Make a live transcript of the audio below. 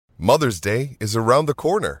Mother's Day is around the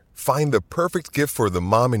corner. Find the perfect gift for the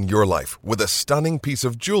mom in your life with a stunning piece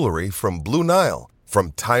of jewelry from Blue Nile.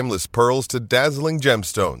 From timeless pearls to dazzling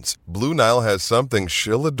gemstones, Blue Nile has something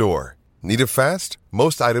she'll adore. Need it fast?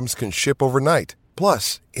 Most items can ship overnight.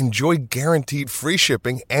 Plus, enjoy guaranteed free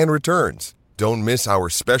shipping and returns. Don't miss our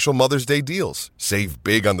special Mother's Day deals. Save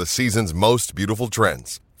big on the season's most beautiful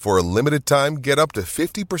trends. For a limited time, get up to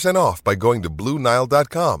 50% off by going to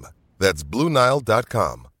BlueNile.com. That's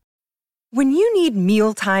BlueNile.com. When you need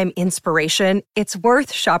mealtime inspiration, it's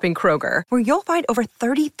worth shopping Kroger, where you'll find over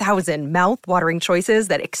 30,000 mouth-watering choices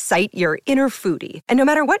that excite your inner foodie. And no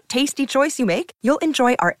matter what tasty choice you make, you'll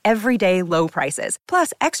enjoy our everyday low prices,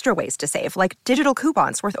 plus extra ways to save, like digital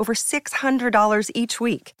coupons worth over $600 each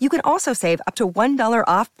week. You can also save up to $1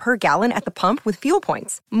 off per gallon at the pump with fuel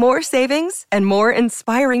points. More savings and more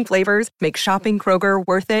inspiring flavors make shopping Kroger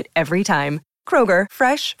worth it every time. Kroger,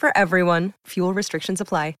 fresh for everyone. Fuel restrictions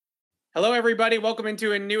apply. Hello, everybody. Welcome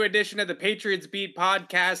into a new edition of the Patriots Beat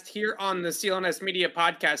podcast here on the CLNS Media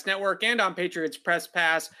Podcast Network and on Patriots Press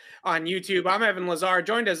Pass on YouTube. I'm Evan Lazar,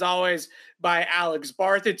 joined as always by Alex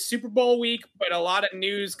Barth. It's Super Bowl week, but a lot of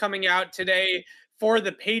news coming out today for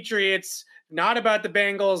the Patriots. Not about the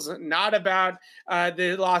Bengals, not about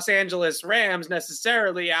the Los Angeles Rams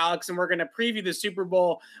necessarily, Alex. And we're going to preview the Super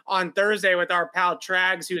Bowl on Thursday with our pal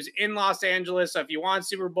Trags, who's in Los Angeles. So if you want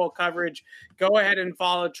Super Bowl coverage, go ahead and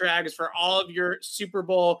follow Trags for all of your Super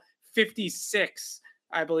Bowl 56,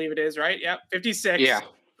 I believe it is, right? Yep, 56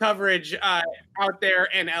 coverage out there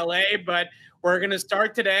in LA. But we're going to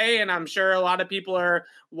start today, and I'm sure a lot of people are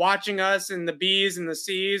watching us in the B's and the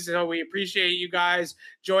C's, so we appreciate you guys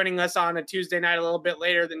joining us on a Tuesday night a little bit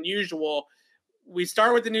later than usual. We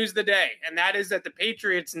start with the news of the day, and that is that the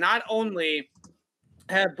Patriots not only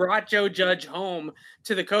have brought Joe Judge home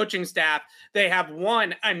to the coaching staff, they have,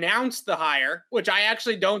 one, announced the hire, which I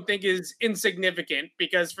actually don't think is insignificant,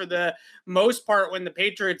 because for the most part, when the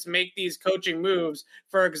Patriots make these coaching moves,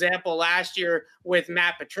 for example, last year with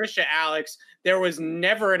Matt Patricia, Alex, there was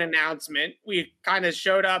never an announcement. We kind of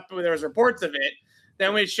showed up, there was reports of it.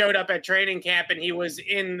 Then we showed up at training camp and he was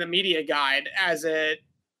in the media guide as a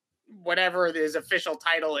whatever his official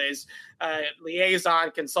title is,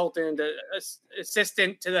 liaison, consultant,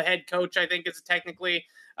 assistant to the head coach, I think is technically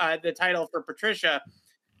the title for Patricia.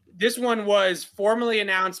 This one was formally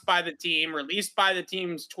announced by the team, released by the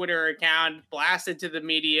team's Twitter account, blasted to the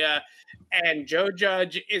media, and Joe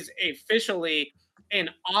Judge is officially an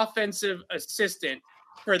offensive assistant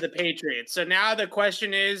for the Patriots. So now the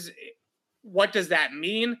question is, what does that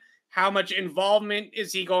mean? How much involvement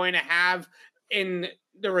is he going to have in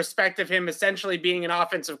the respect of him essentially being an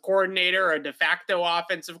offensive coordinator or a de facto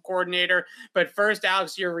offensive coordinator? But first,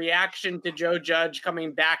 Alex, your reaction to Joe Judge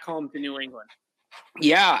coming back home to New England.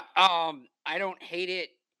 Yeah, I don't hate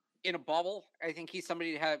it in a bubble. I think he's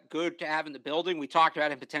somebody good to have in the building. We talked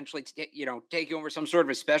about him potentially, taking over some sort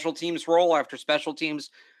of a special teams role after special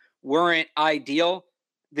teams weren't ideal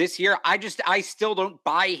this year. I still don't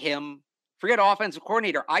buy him. Forget offensive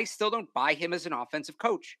coordinator. I still don't buy him as an offensive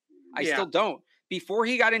coach. I still don't. Before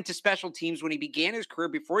he got into special teams, when he began his career,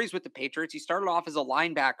 before he's with the Patriots, he started off as a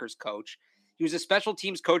linebackers coach. He was a special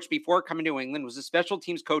teams coach before coming to New England, was a special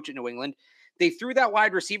teams coach in New England. They threw that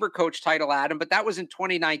wide receiver coach title at him, but that was in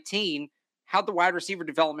 2019. How'd the wide receiver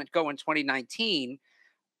development go in 2019?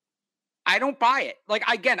 I don't buy it.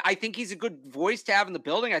 I think he's a good voice to have in the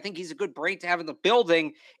building. I think he's a good brain to have in the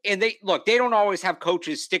building. And they don't always have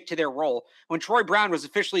coaches stick to their role. When Troy Brown was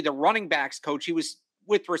officially the running backs coach, he was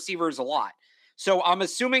with receivers a lot. So I'm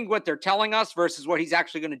assuming what they're telling us versus what he's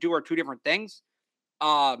actually going to do are two different things.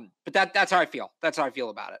 But that's how I feel. That's how I feel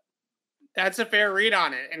about it. That's a fair read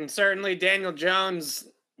on it. And certainly Daniel Jones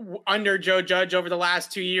under Joe Judge over the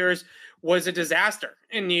last 2 years was a disaster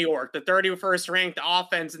in New York. The 31st ranked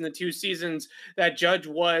offense in the 2 seasons that Judge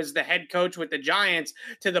was the head coach with the Giants,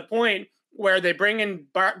 to the point where they bring in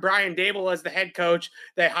Brian Daboll as the head coach.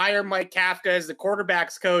 They hire Mike Kafka as the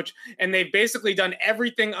quarterback's coach. And they've basically done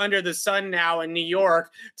everything under the sun now in New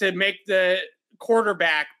York to make the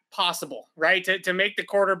quarterback possible, right? To make the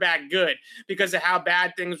quarterback good because of how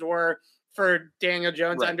bad things were for Daniel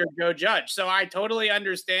Jones under Joe Judge. So I totally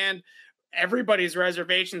understand everybody's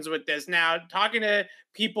reservations with this. Now, talking to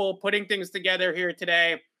people putting things together here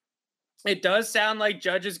today, it does sound like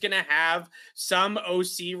Judge is going to have some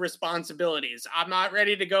OC responsibilities. I'm not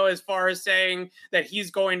ready to go as far as saying that he's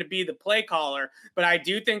going to be the play caller, but I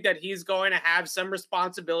do think that he's going to have some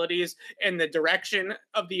responsibilities in the direction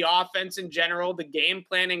of the offense in general, the game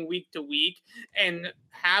planning week to week, and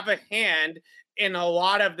have a hand in a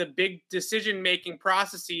lot of the big decision-making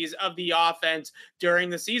processes of the offense during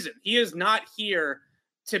the season. He is not here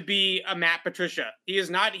to be a Matt Patricia. He is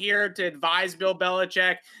not here to advise Bill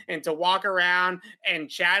Belichick and to walk around and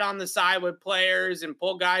chat on the side with players and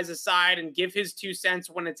pull guys aside and give his 2 cents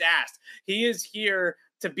when it's asked. He is here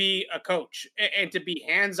to be a coach and to be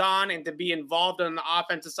hands-on and to be involved on the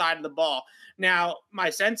offensive side of the ball. Now,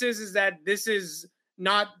 my sense is that this is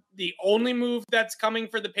not the only move that's coming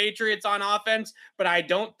for the Patriots on offense, but I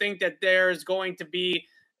don't think that there's going to be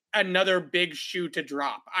another big shoe to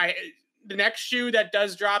drop. The next shoe that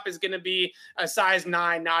does drop is going to be a size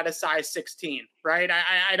 9, not a size 16, right?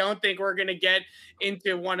 I don't think we're going to get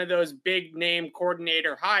into one of those big name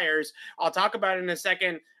coordinator hires. I'll talk about it in a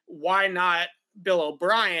second. Why not Bill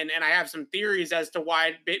O'Brien? And I have some theories as to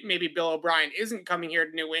why maybe Bill O'Brien isn't coming here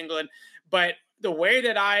to New England. But the way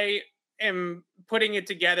that I am putting it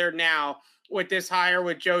together now with this hire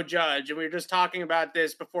with Joe Judge, and we were just talking about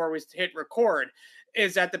this before we hit record,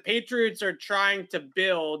 is that the Patriots are trying to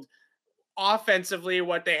build offensively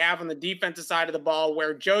what they have on the defensive side of the ball,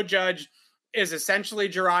 where Joe Judge is essentially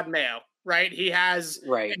Gerard Mayo, right? He has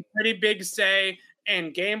a pretty big say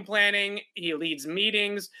in game planning. He leads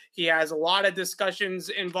meetings. He has a lot of discussions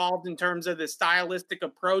involved in terms of the stylistic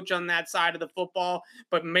approach on that side of the football,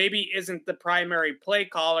 but maybe isn't the primary play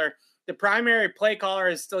caller. The primary play caller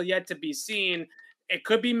is still yet to be seen. It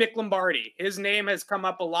could be Mick Lombardi. His name has come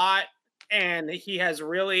up a lot, and he has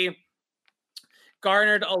really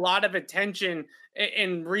garnered a lot of attention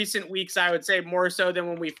in recent weeks, I would say more so than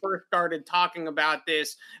when we first started talking about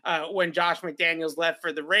this when Josh McDaniels left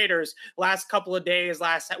for the Raiders. Last couple of days,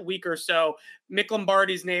 last week or so, Mick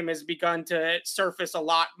Lombardi's name has begun to surface a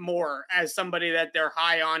lot more as somebody that they're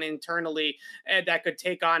high on internally and that could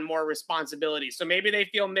take on more responsibility. So maybe they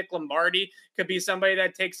feel Mick Lombardi could be somebody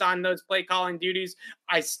that takes on those play calling duties.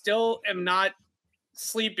 I still am not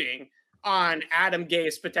sleeping on Adam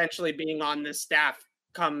Gase potentially being on this staff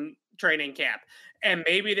come training camp. And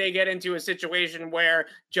maybe they get into a situation where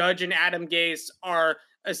Judge and Adam Gase are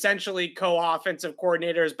essentially co-offensive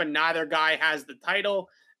coordinators, but neither guy has the title.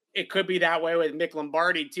 It could be that way with Mick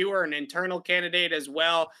Lombardi too, or an internal candidate as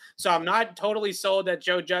well. So I'm not totally sold that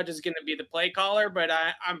Joe Judge is going to be the play caller, but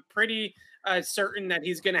I'm pretty certain that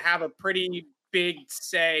he's going to have a pretty big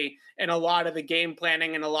say in a lot of the game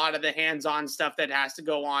planning and a lot of the hands-on stuff that has to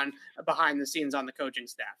go on behind the scenes on the coaching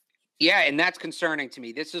staff. Yeah, and that's concerning to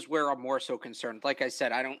me. This is where I'm more so concerned. Like I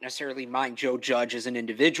said, I don't necessarily mind Joe Judge as an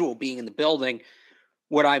individual being in the building.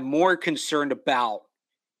 What I'm more concerned about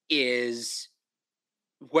is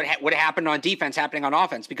what happened on defense happening on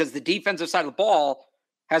offense, because the defensive side of the ball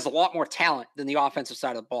has a lot more talent than the offensive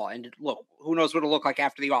side of the ball. And look, who knows what it'll look like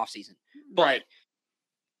after the offseason. But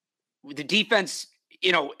the defense,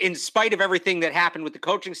 in spite of everything that happened with the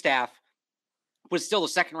coaching staff, was still the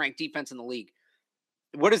second-ranked defense in the league.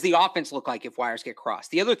 What does the offense look like if wires get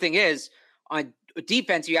crossed? The other thing is, on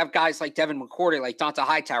defense, you have guys like Devin McCourty, like Dont'a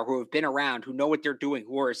Hightower, who have been around, who know what they're doing,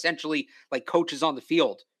 who are essentially like coaches on the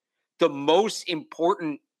field. The most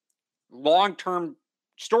important long-term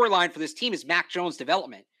storyline for this team is Mac Jones'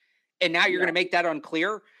 development. And now you're going to make that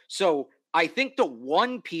unclear. So I think the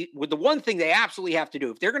one thing they absolutely have to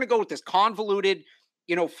do, if they're going to go with this convoluted,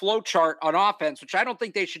 flow chart on offense, which I don't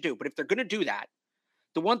think they should do, but if they're going to do that,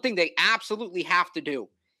 the one thing they absolutely have to do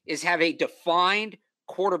is have a defined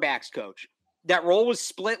quarterbacks coach. That role was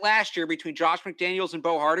split last year between Josh McDaniels and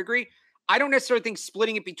Bo Hardigree. I don't necessarily think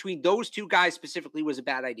splitting it between those two guys specifically was a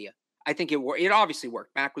bad idea. I think it obviously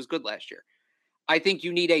worked. Mac was good last year. I think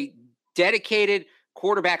you need a dedicated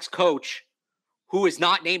quarterbacks coach who is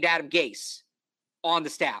not named Adam Gase on the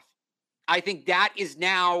staff. I think that is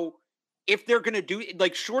now, if they're going to do,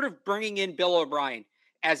 like, short of bringing in Bill O'Brien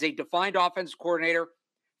as a defined offensive coordinator,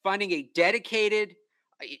 finding a dedicated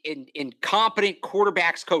and competent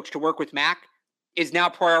quarterbacks coach to work with Mac is now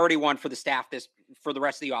priority one for the staff for the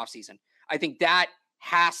rest of the offseason. I think that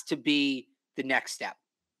has to be the next step.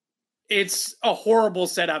 It's a horrible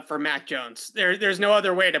setup for Mac Jones. There's no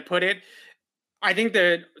other way to put it. I think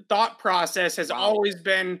the thought process has always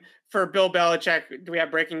been for Bill Belichick. Do we have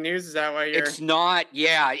breaking news? Is that why you're... It's not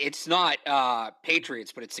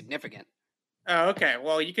Patriots, but it's significant. Oh, okay.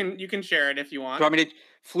 Well, you can share it if you want. So,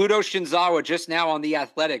 Fluto Shinzawa just now on The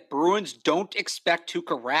Athletic. Bruins don't expect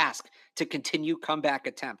Tuukka Rask to continue comeback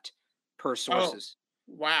attempt, per sources.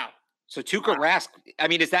 Oh, wow. So Tuukka Rask,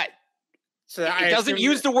 is that... So it doesn't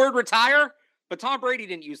use the word retire, but Tom Brady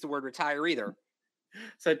didn't use the word retire either.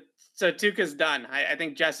 So Tuukka's done. I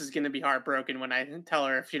think Jess is going to be heartbroken when I tell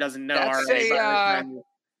her if she doesn't know That's already.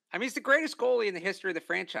 He's the greatest goalie in the history of the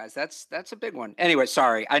franchise. That's a big one. Anyway,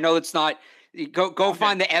 sorry. I know it's not. Go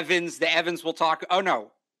find the Evans. The Evans will talk. Oh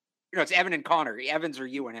no, it's Evan and Connor. Evans or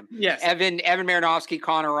you and him. Yes. Evan Marinofsky,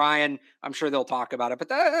 Connor Ryan. I'm sure they'll talk about it, but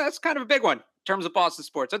that's kind of a big one in terms of Boston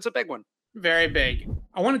sports. That's a big one. Very big.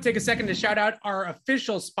 I want to take a second to shout out our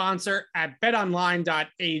official sponsor at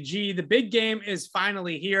betonline.ag. The big game is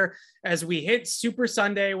finally here as we hit Super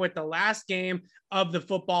Sunday with the last game of the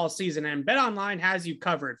football season. And BetOnline has you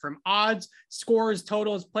covered from odds, scores,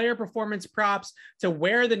 totals, player performance props to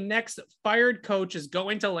where the next fired coach is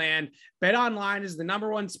going to land. BetOnline is the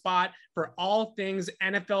 #1 spot for all things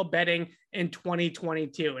NFL betting in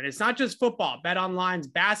 2022. And it's not just football. BetOnline's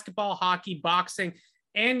basketball, hockey, boxing,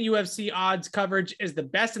 and UFC odds coverage is the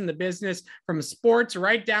best in the business, from sports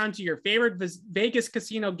right down to your favorite Vegas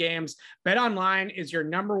casino games. BetOnline is your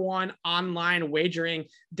 #1 online wagering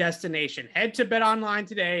destination. Head to BetOnline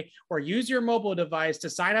today or use your mobile device to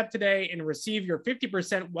sign up today and receive your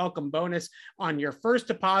 50% welcome bonus on your first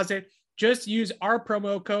deposit. Just use our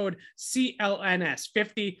promo code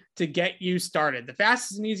CLNS50 to get you started. The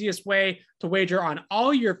fastest and easiest way to wager on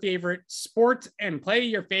all your favorite sports and play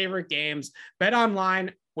your favorite games. Bet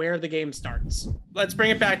online, where the game starts. Let's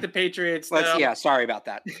bring it back to Patriots. Sorry about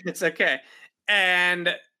that. It's okay.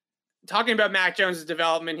 And talking about Mac Jones'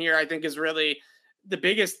 development here, I think is really the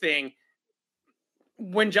biggest thing.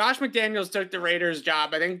 When Josh McDaniels took the Raiders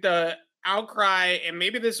job, I think the outcry, and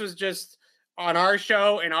maybe this was just on our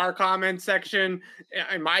show, in our comment section,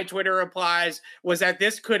 and my Twitter replies, was that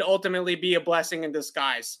this could ultimately be a blessing in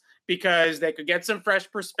disguise, because they could get some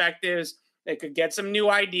fresh perspectives. They could get some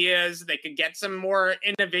new ideas. They could get some more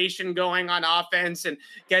innovation going on offense and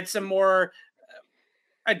get some more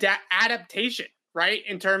adaptation, right?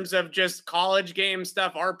 In terms of just college game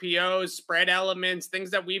stuff, RPOs, spread elements,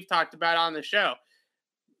 things that we've talked about on the show.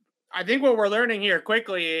 I think what we're learning here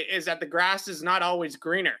quickly is that the grass is not always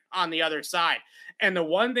greener on the other side. And the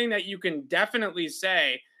one thing that you can definitely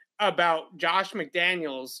say about Josh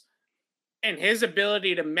McDaniels and his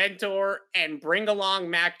ability to mentor and bring along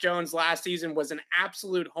Mac Jones last season was an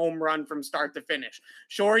absolute home run from start to finish.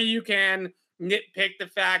 Sure, you can nitpick the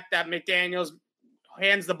fact that McDaniels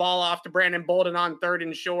hands the ball off to Brandon Bolden on 3rd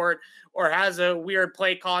and short, or has a weird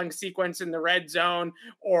play calling sequence in the red zone,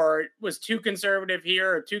 or was too conservative here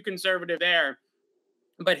or too conservative there.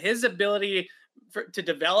 But his ability to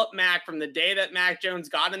develop Mac from the day that Mac Jones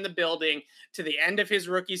got in the building to the end of his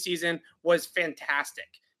rookie season was fantastic.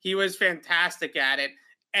 He was fantastic at it.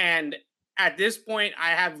 And at this point,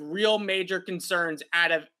 I have real major concerns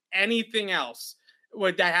out of anything else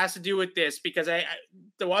that has to do with this, because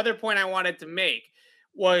the other point I wanted to make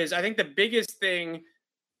was, I think the biggest thing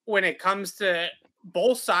when it comes to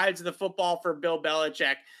both sides of the football for Bill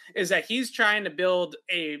Belichick is that he's trying to build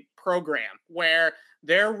a program where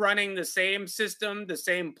they're running the same system, the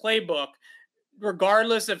same playbook,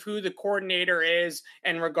 regardless of who the coordinator is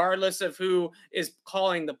and regardless of who is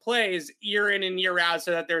calling the plays year in and year out, so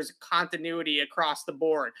that there's continuity across the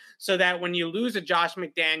board. So that when you lose a Josh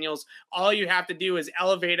McDaniels, all you have to do is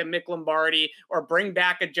elevate a Mick Lombardi or bring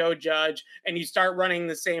back a Joe Judge, and you start running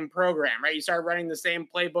the same program, right? You start running the same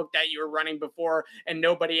playbook that you were running before, and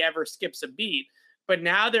nobody ever skips a beat. But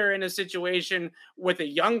now they're in a situation with a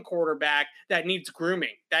young quarterback that needs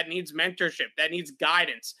grooming, that needs mentorship, that needs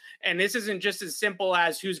guidance. And this isn't just as simple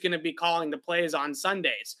as who's going to be calling the plays on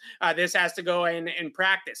Sundays. This has to go in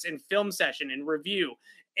practice, in film session, in review,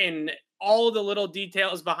 in all the little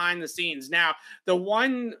details behind the scenes. Now, the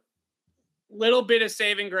one little bit of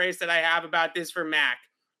saving grace that I have about this for Mac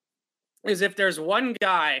is if there's one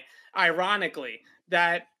guy, ironically,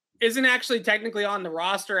 that isn't actually technically on the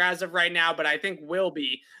roster as of right now, but I think will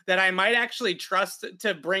be, that I might actually trust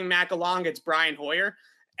to bring Mac along, it's Brian Hoyer.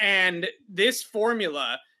 And this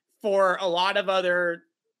formula for a lot of other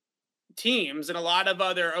teams and a lot of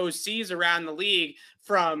other OCs around the league,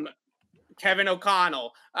 from Kevin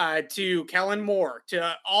O'Connell to Kellen Moore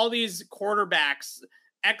to all these quarterbacks,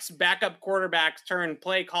 ex-backup quarterbacks turn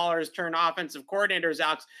play callers, turn offensive coordinators,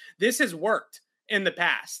 Alex, this has worked in the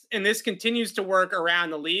past, and this continues to work around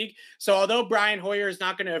the league. So although Brian Hoyer is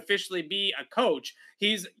not going to officially be a coach,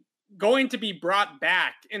 he's going to be brought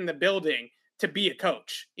back in the building to be a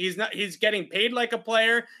coach. He's getting paid like a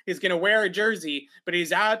player. He's going to wear a jersey, but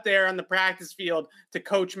he's out there on the practice field to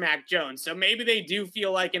coach Mac Jones. So maybe they do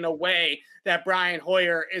feel like, in a way, that Brian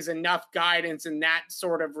Hoyer is enough guidance in that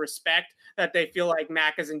sort of respect that they feel like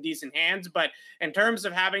Mac is in decent hands. But in terms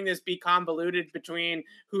of having this be convoluted between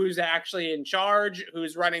who's actually in charge,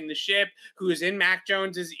 who's running the ship, who's in Mac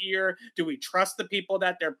Jones's ear, do we trust the people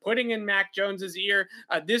that they're putting in Mac Jones's ear?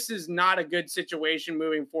 This is not a good situation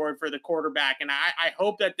moving forward for the quarterback. And I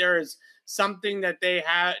hope that there is something that they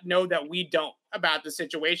know that we don't about the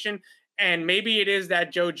situation. And maybe it is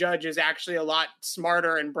that Joe Judge is actually a lot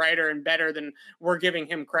smarter and brighter and better than we're giving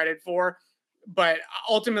him credit for. But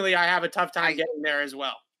ultimately, I have a tough time getting there as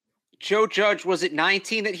well. Joe Judge, was it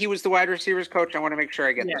 19 that he was the wide receivers coach? I want to make sure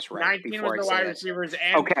I get this right. 19 was the wide receivers.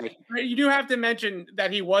 And okay. You do have to mention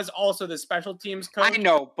that he was also the special teams coach. I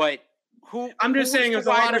know, but I'm just saying, it was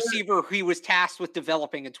a wide receiver who he was tasked with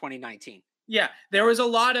developing in 2019. Yeah, there was a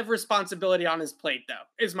lot of responsibility on his plate, though,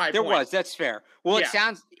 is my point. There was. That's fair. Well, it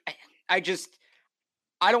sounds – I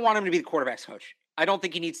don't want him to be the quarterback's coach. I don't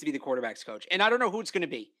think he needs to be the quarterback's coach. And I don't know who it's going to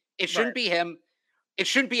be. It shouldn't be him. It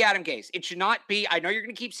shouldn't be Adam Gase. It should not be – I know you're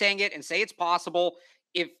going to keep saying it and say it's possible.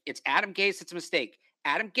 If it's Adam Gase, it's a mistake.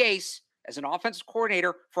 Adam Gase, as an offensive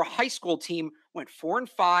coordinator for a high school team, went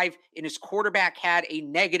 4-5, and his quarterback had a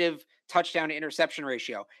negative touchdown to interception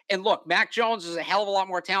ratio. And look, Mac Jones is a hell of a lot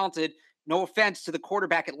more talented. No offense to the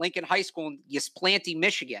quarterback at Lincoln High School in Ypsilanti,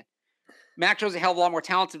 Michigan. Mac Jones is a hell of a lot more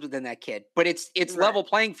talented than that kid, but it's level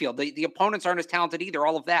playing field. The opponents aren't as talented either,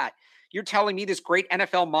 all of that. You're telling me this great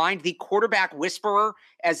NFL mind, the quarterback whisperer,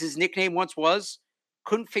 as his nickname once was,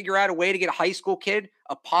 couldn't figure out a way to get a high school kid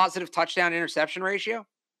a positive touchdown interception ratio?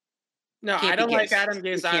 No, I don't like Adam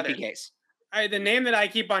Gase either. Can't be Gase. The name that I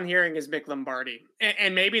keep on hearing is Mick Lombardi.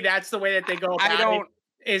 And maybe that's the way that they go about it,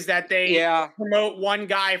 is that they promote one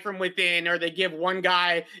guy from within, or they give one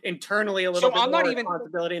guy internally a little bit more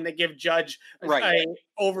responsibility, and they give Judge a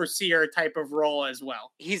overseer type of role as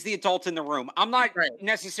well. He's the adult in the room. I'm not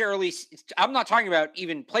necessarily – I'm not talking about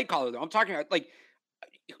even play caller, though. I'm talking about, like,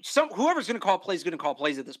 whoever's going to call plays is going to call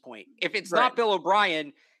plays at this point. If it's not Bill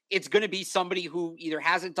O'Brien, it's going to be somebody who either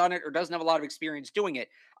hasn't done it or doesn't have a lot of experience doing it.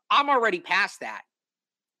 I'm already past that.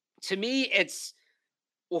 To me, it's –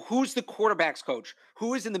 well, who's the quarterback's coach?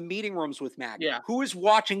 Who is in the meeting rooms with Mac? Yeah. Who is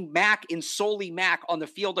watching Mac and solely Mac on the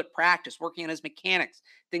field at practice, working on his mechanics,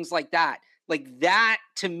 things like that? Like that,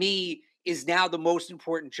 to me, is now the most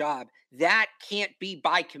important job. That can't be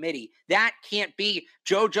by committee. That can't be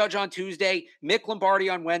Joe Judge on Tuesday, Mick Lombardi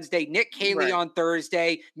on Wednesday, Nick Caley on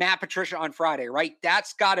Thursday, Matt Patricia on Friday, right?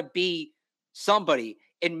 That's got to be somebody.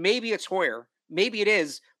 And maybe it's Hoyer. Maybe it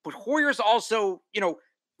is. But Hoyer's also,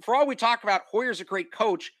 for all we talk about, Hoyer's a great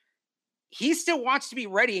coach. He still wants to be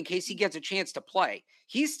ready in case he gets a chance to play.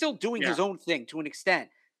 He's still doing his own thing to an extent.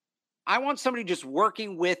 I want somebody just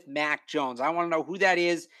working with Mac Jones. I want to know who that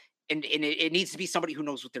is, and it needs to be somebody who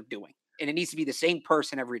knows what they're doing. And it needs to be the same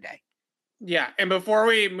person every day. Yeah, and before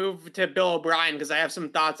we move to Bill O'Brien, because I have some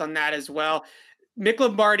thoughts on that as well, Mick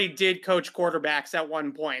Lombardi did coach quarterbacks at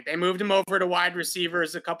one point. They moved him over to wide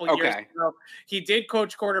receivers a couple years ago. He did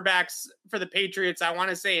coach quarterbacks for the Patriots, I want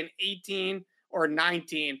to say in 18 or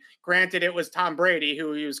 19. Granted, it was Tom Brady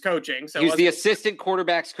who he was coaching. So he was the assistant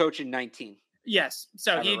quarterbacks coach in 19. Yes.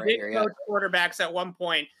 So he did coach quarterbacks at one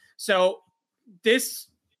point. So this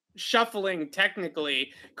shuffling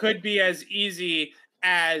technically could be as easy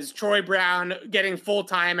as Troy Brown getting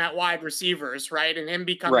full-time at wide receivers, right? And him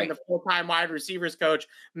becoming the full-time wide receivers coach,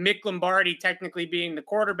 Mick Lombardi technically being the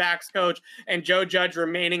quarterbacks coach, and Joe Judge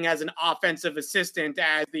remaining as an offensive assistant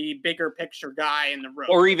as the bigger picture guy in the room.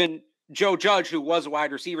 Or even Joe Judge, who was a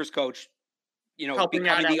wide receivers coach, becoming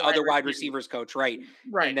the other wide receivers coach, right?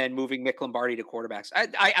 And then moving Mick Lombardi to quarterbacks.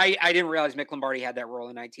 I didn't realize Mick Lombardi had that role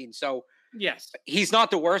in 19. So yes, he's not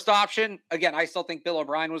the worst option. Again, I still think Bill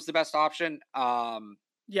O'Brien was the best option.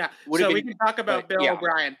 We can talk about Bill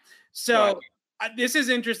O'Brien. So this is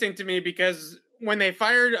interesting to me because when they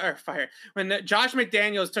when Josh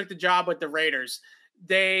McDaniels took the job with the Raiders,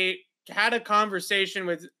 they had a conversation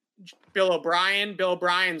with Bill O'Brien, Bill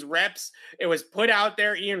O'Brien's reps. It was put out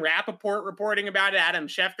there. Ian Rappaport reporting about it. Adam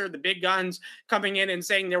Schefter, the big guns, coming in and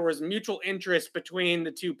saying there was mutual interest between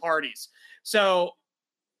the two parties. So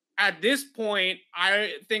at this point,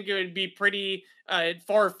 I think it would be pretty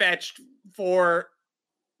far-fetched for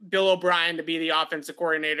Bill O'Brien to be the offensive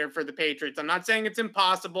coordinator for the Patriots. I'm not saying it's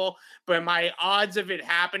impossible, but my odds of it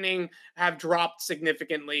happening have dropped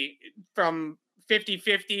significantly from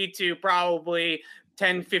 50-50 to probably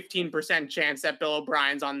 10-15% chance that Bill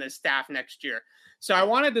O'Brien's on this staff next year. So I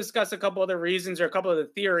want to discuss a couple of the reasons or a couple of the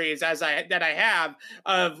theories that I have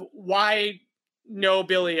of why no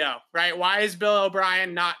Billy O, right? Why is Bill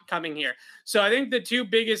O'Brien not coming here? So I think the two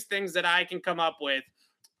biggest things that I can come up with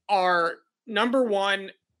are, number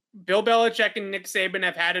one, Bill Belichick and Nick Saban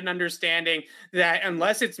have had an understanding that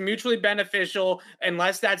unless it's mutually beneficial,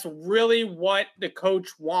 unless that's really what the coach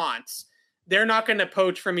wants, they're not going to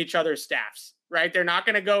poach from each other's staffs, right? They're not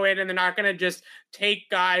going to go in and they're not going to just take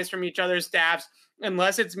guys from each other's staffs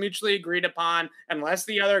unless it's mutually agreed upon, unless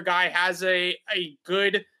the other guy has a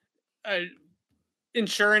good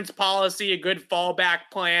insurance policy, a good fallback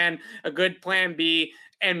plan, a good plan B.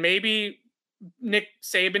 And maybe Nick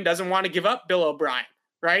Saban doesn't want to give up Bill O'Brien,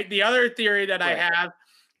 right? The other theory that I have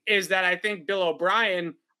is that I think Bill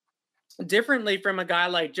O'Brien, differently from a guy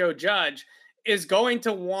like Joe Judge, is going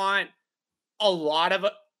to want a lot of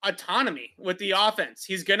autonomy with the offense.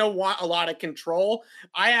 He's going to want a lot of control.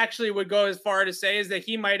 I actually would go as far to say is that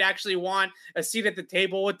he might actually want a seat at the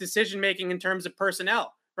table with decision-making in terms of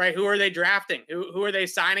personnel, right? Who are they drafting? Who are they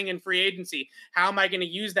signing in free agency? How am I going to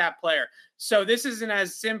use that player? So this isn't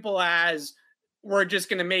as simple as we're just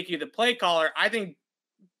going to make you the play caller. I think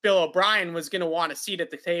Bill O'Brien was going to want a seat at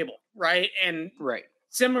the table, right? And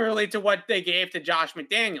similarly to what they gave to Josh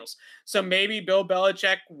McDaniels. So maybe Bill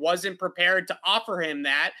Belichick wasn't prepared to offer him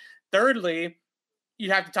that. Thirdly,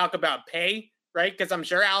 you have to talk about pay, right? Because I'm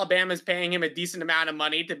sure Alabama's paying him a decent amount of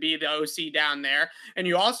money to be the OC down there. And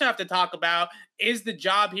you also have to talk about, is the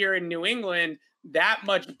job here in New England that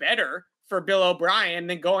much better for Bill O'Brien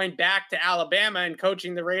than going back to Alabama and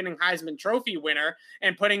coaching the reigning Heisman Trophy winner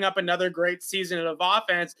and putting up another great season of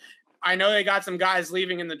offense? I know they got some guys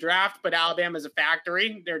leaving in the draft, but Alabama's a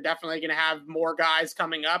factory. They're definitely going to have more guys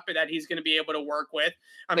coming up that he's going to be able to work with.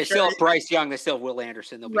 They still have Bryce Young. They still have Will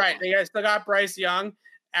Anderson. Right. They still got Bryce Young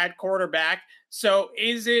at quarterback. So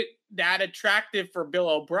is it that attractive for Bill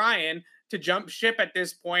O'Brien to jump ship at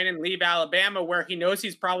this point and leave Alabama where he knows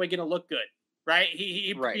he's probably going to look good, right?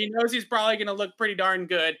 He knows he's probably going to look pretty darn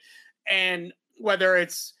good. And whether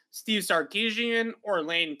it's Steve Sarkisian or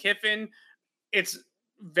Lane Kiffin, it's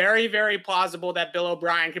very, very plausible that Bill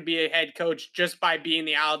O'Brien could be a head coach just by being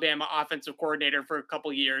the Alabama offensive coordinator for a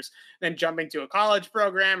couple years, then jumping to a college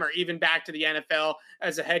program or even back to the NFL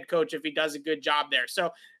as a head coach if he does a good job there.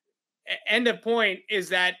 So end of point is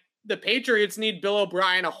that the Patriots need Bill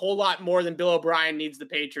O'Brien a whole lot more than Bill O'Brien needs the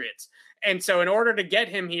Patriots. And so in order to get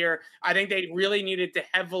him here, I think they really needed to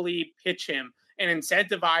heavily pitch him and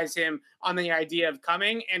incentivize him on the idea of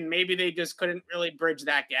coming. And maybe they just couldn't really bridge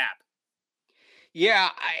that gap. Yeah,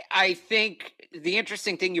 I think the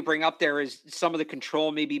interesting thing you bring up there is some of the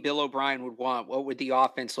control maybe Bill O'Brien would want. What would the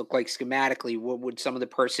offense look like schematically? What would some of the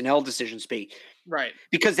personnel decisions be? Right.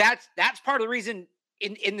 Because that's part of the reason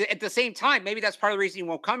at the same time, maybe that's part of the reason he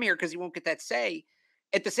won't come here because he won't get that say.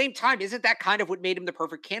 At the same time, isn't that kind of what made him the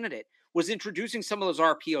perfect candidate? Was introducing some of those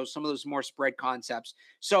RPOs, some of those more spread concepts.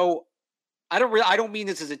 So I don't mean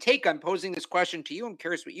this as a take. I'm posing this question to you. I'm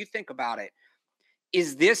curious what you think about it.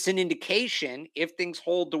 Is this an indication, if things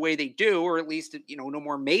hold the way they do, or at least, no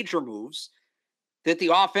more major moves, that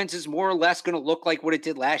the offense is more or less going to look like what it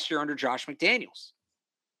did last year under Josh McDaniels?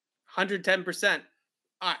 110%.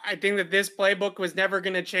 I think that this playbook was never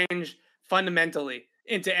going to change fundamentally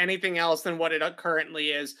into anything else than what it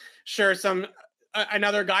currently is. Sure,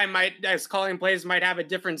 another guy that's calling plays might have a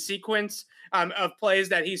different sequence of plays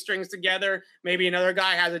that he strings together. Maybe another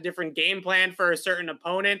guy has a different game plan for a certain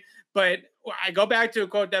opponent. But I go back to a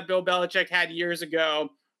quote that Bill Belichick had years ago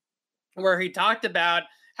where he talked about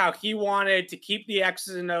how he wanted to keep the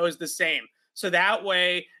X's and O's the same. So that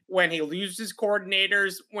way, when he loses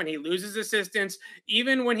coordinators, when he loses assistants,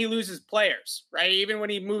 even when he loses players, right? Even when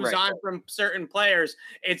he moves on from certain players,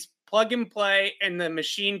 it's plug and play and the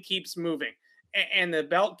machine keeps moving and the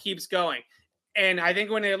belt keeps going. And I think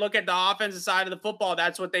when they look at the offensive side of the football,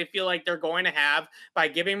 that's what they feel like they're going to have by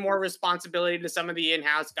giving more responsibility to some of the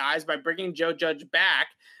in-house guys, by bringing Joe Judge back.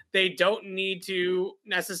 They don't need to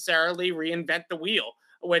necessarily reinvent the wheel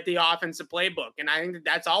with the offensive playbook. And I think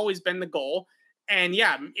that's always been the goal. And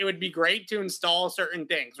yeah, it would be great to install certain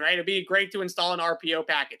things, right? It'd be great to install an RPO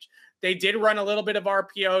package. They did run a little bit of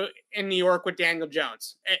RPO in New York with Daniel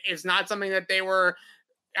Jones. It's not something that they were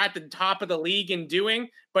at the top of the league in doing,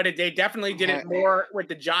 but they definitely did it more with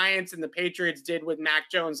the Giants and the Patriots did with Mac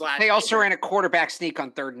Jones last year. They also ran a quarterback sneak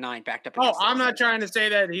on 3rd and 9 backed up. Oh, I'm not trying to say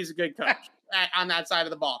that he's a good coach on that side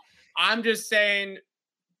of the ball. I'm just saying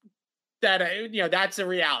that, that's a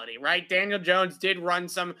reality, right? Daniel Jones did run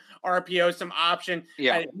some RPO, some option.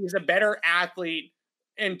 Yeah. He's a better athlete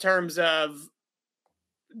in terms of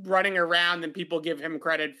running around than people give him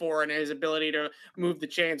credit for and his ability to move the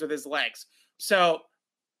chains with his legs. So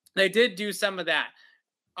they did do some of that.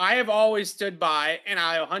 I have always stood by, and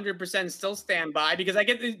I 100% still stand by, because I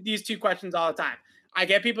get these two questions all the time. I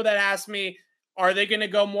get people that ask me, are they going to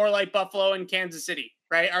go more like Buffalo and Kansas City,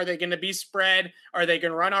 right? Are they going to be spread? Are they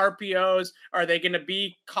going to run RPOs? Are they going to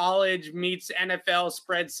be college meets NFL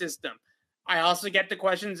spread system? I also get the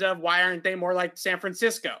questions of, why aren't they more like San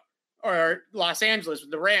Francisco or Los Angeles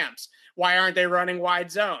with the Rams? Why aren't they running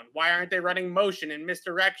wide zone? Why aren't they running motion and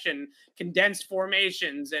misdirection, condensed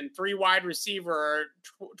formations, and 3 wide receiver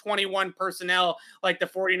or 21 personnel like the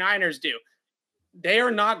 49ers do? They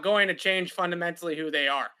are not going to change fundamentally who they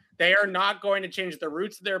are. They are not going to change the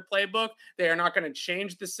roots of their playbook. They are not going to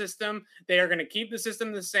change the system. They are going to keep the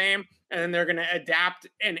system the same, and then they're going to adapt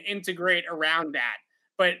and integrate around that.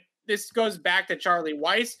 But this goes back to Charlie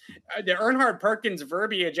Weis. The Earnhardt Perkins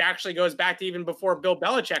verbiage actually goes back to even before Bill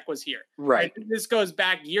Belichick was here. Right. This goes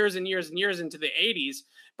back years and years and years into the 80s.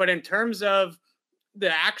 But in terms of the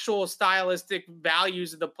actual stylistic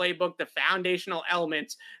values of the playbook, the foundational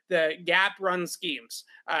elements, the gap run schemes,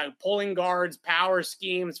 pulling guards, power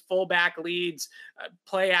schemes, fullback leads,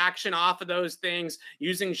 play action off of those things,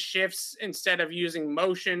 using shifts instead of using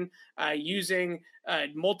motion, using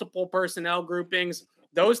multiple personnel groupings.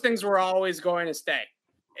 Those things were always going to stay.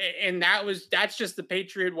 And that's just the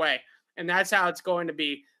Patriot way. And that's how it's going to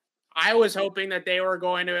be. I was hoping that they were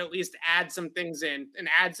going to at least add some things in and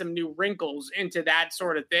add some new wrinkles into that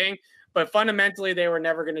sort of thing. But fundamentally, they were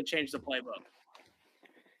never going to change the playbook.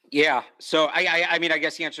 Yeah. So I mean, I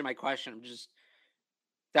guess you answered my question.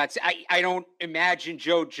 I don't imagine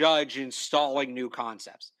Joe Judge installing new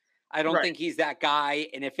concepts. I don't think he's that guy.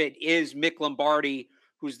 And if it is Mick Lombardi,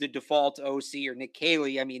 who's the default OC, or Nick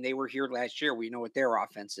Caley, I mean, they were here last year. We know what their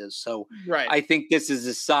offense is. So I think this is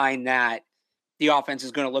a sign that the offense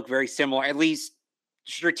is going to look very similar, at least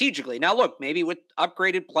strategically. Now, look, maybe with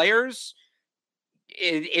upgraded players,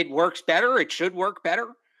 it works better. It should work better.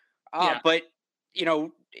 But, you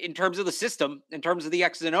know, in terms of the system, in terms of the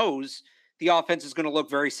X's and O's, the offense is going to look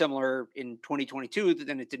very similar in 2022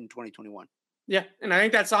 than it did in 2021. Yeah, and I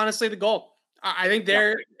think that's honestly the goal. I think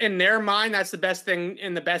in their mind, that's the best thing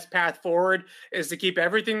and the best path forward is to keep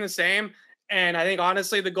everything the same. And I think,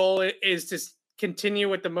 honestly, the goal is to continue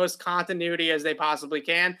with the most continuity as they possibly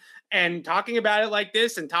can. And talking about it like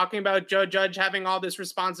this and talking about Joe Judge having all this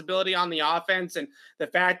responsibility on the offense and the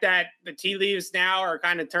fact that the tea leaves now are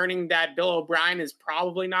kind of turning that Bill O'Brien is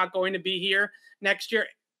probably not going to be here next year.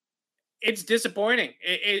 It's disappointing.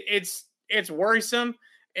 It's worrisome.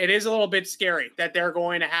 It is a little bit scary that they're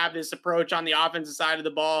going to have this approach on the offensive side of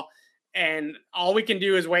the ball. And all we can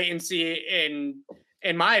do is wait and see.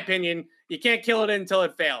 In my opinion, you can't kill it until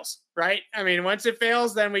it fails, right? I mean, once it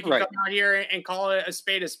fails, then we can come out here and call it a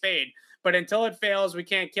spade. But until it fails, we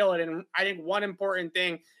can't kill it. And I think one important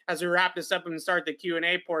thing as we wrap this up and start the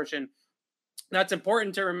Q&A portion, that's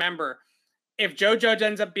important to remember. If Joe Judge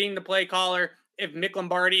ends up being the play caller, if Mick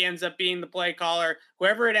Lombardi ends up being the play caller,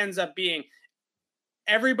 whoever it ends up being,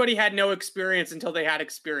 everybody had no experience until they had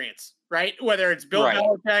experience, right? Whether it's Bill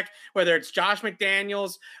Belichick, whether it's Josh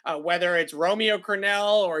McDaniels, whether it's Romeo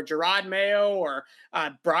Crennel or Gerard Mayo or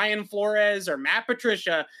Brian Flores or Matt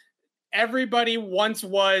Patricia, everybody once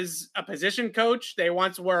was a position coach. They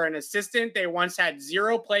once were an assistant. They once had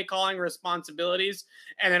zero play calling responsibilities.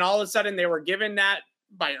 And then all of a sudden they were given that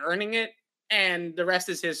by earning it. And the rest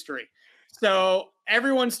is history. So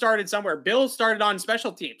everyone started somewhere. Bill started on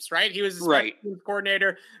special teams, right? He was a special teams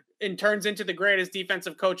coordinator and turns into the greatest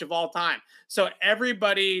defensive coach of all time. So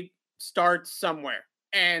everybody starts somewhere.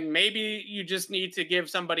 And maybe you just need to give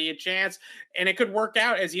somebody a chance. And it could work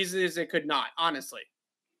out as easily as it could not, honestly.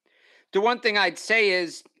 The one thing I'd say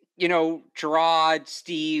is, you know, Gerard,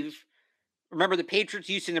 Steve, remember the Patriots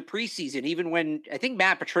used in the preseason, even when I think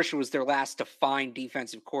Matt Patricia was their last defined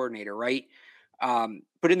defensive coordinator, right?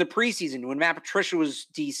 But in the preseason, when Matt Patricia was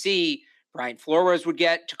DC, Brian Flores would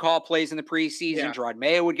get to call plays in the preseason. Gerard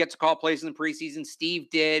Mayo would get to call plays in the preseason. Steve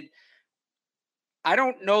did. I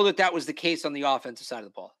don't know that that was the case on the offensive side of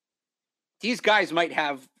the ball. These guys might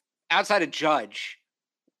have, outside of Judge,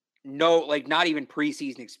 not even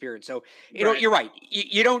preseason experience. So, you're right.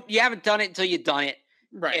 You haven't done it until you've done it.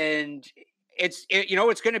 Right. And it's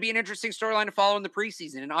going to be an interesting storyline to follow in the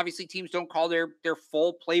preseason. And obviously teams don't call their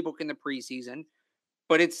full playbook in the preseason,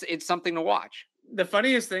 but it's something to watch. The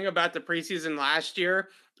funniest thing about the preseason last year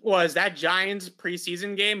was that Giants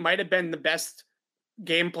preseason game might have been the best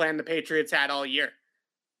game plan the Patriots had all year.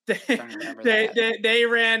 They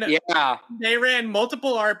ran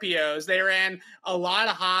multiple RPOs. They ran a lot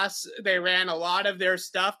of Haas. They ran a lot of their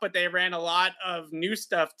stuff, but they ran a lot of new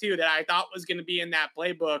stuff too that I thought was going to be in that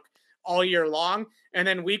playbook all year long. And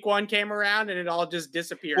then week one came around and it all just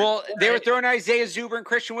disappeared. Well, they were throwing Isaiah Zuber and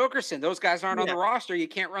Christian Wilkerson. Those guys aren't on the roster. You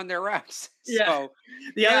can't run their reps. So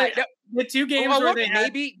the two games where they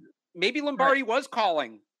had, maybe Lombardi was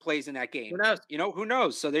calling plays in that game. Who knows? Who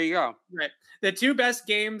knows? So there you go. Right. The two best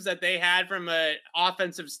games that they had from an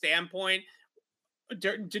offensive standpoint,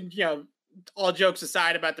 all jokes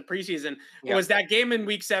aside about the preseason, was that game in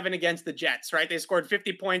week 7 against the Jets, right? They scored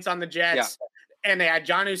 50 points on the Jets. Yeah. And they had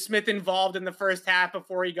Jonnu Smith involved in the first half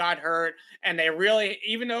before he got hurt. And they really,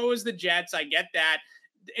 even though it was the Jets, I get that,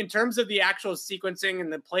 in terms of the actual sequencing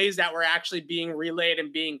and the plays that were actually being relayed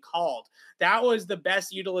and being called, that was the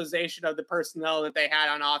best utilization of the personnel that they had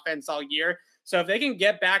on offense all year. So if they can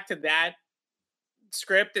get back to that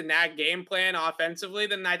script and that game plan offensively,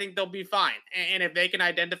 then I think they'll be fine. And if they can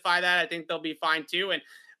identify that, I think they'll be fine too. And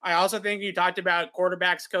I also think you talked about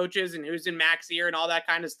quarterbacks, coaches, and who's in Mac's ear and all that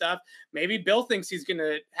kind of stuff. Maybe Bill thinks he's going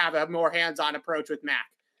to have a more hands-on approach with Mac.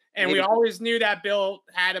 And maybe. We always knew that Bill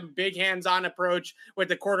had a big hands-on approach with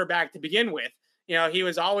the quarterback to begin with. You know, he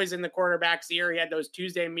was always in the quarterback's ear. He had those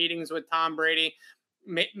Tuesday meetings with Tom Brady.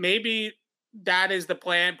 Maybe that is the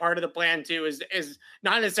plan. Part of the plan too is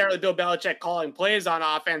not necessarily Bill Belichick calling plays on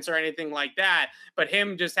offense or anything like that, but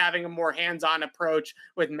him just having a more hands-on approach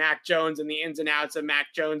with Mac Jones and the ins and outs of Mac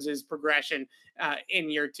Jones's progression in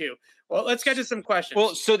year two. Well, let's get to some questions.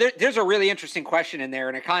 Well, so there's a really interesting question in there,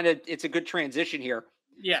 and it's a good transition here.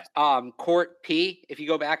 Yes. Court P, if you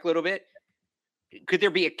go back a little bit, could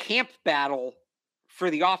there be a camp battle for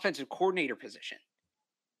the offensive coordinator position?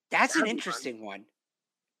 That's an interesting one.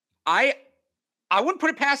 I wouldn't put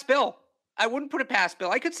it past Bill.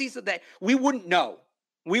 I could see that we wouldn't know.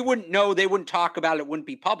 They wouldn't talk about it. It wouldn't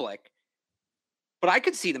be public. But I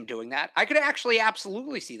could see them doing that. I could actually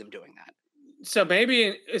absolutely see them doing that. So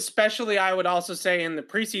maybe, especially I would also say in the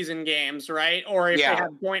preseason games, right? Or if they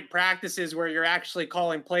have joint practices where you're actually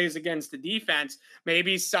calling plays against the defense,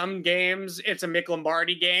 maybe some games it's a Mick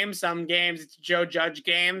Lombardi game, some games it's Joe Judge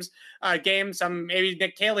some maybe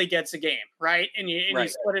Nick Caley gets a game, right? And you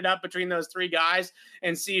split it up between those three guys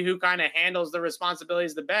and see who kind of handles the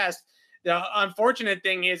responsibilities the best. The unfortunate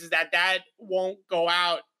thing is that won't go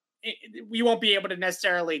out. We won't be able to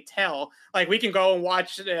necessarily tell. Like, we can go and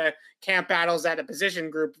watch the camp battles at a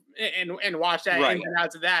position group and watch that ins and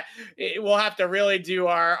outs of that. We'll have to really do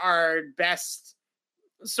our best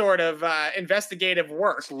sort of investigative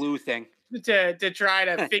work, sleuthing, to try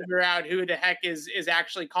to figure out who the heck is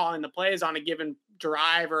actually calling the plays on a given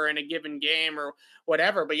drive or in a given game or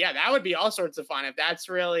whatever. But yeah, that would be all sorts of fun if that's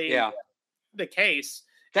really the case.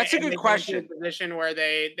 That's a good question. Position where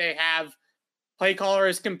they have play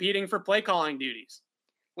callers competing for play calling duties.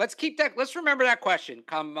 Let's keep that. Let's remember that question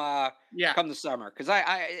come the summer, because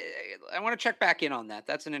I want to check back in on that.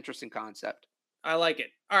 That's an interesting concept. I like it.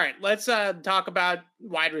 All right, let's talk about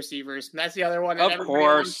wide receivers. That's the other one that everybody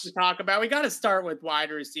wants to talk about. We got to start with wide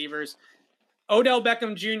receivers. Odell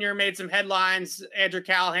Beckham Jr. made some headlines. Andrew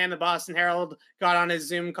Callahan, the Boston Herald, got on his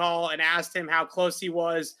Zoom call and asked him how close he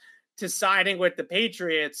was to signing with the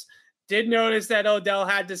Patriots. Did notice that Odell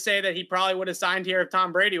had to say that he probably would have signed here if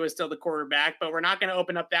Tom Brady was still the quarterback, but we're not going to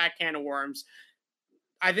open up that can of worms.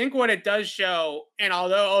 I think what it does show, and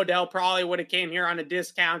although Odell probably would have came here on a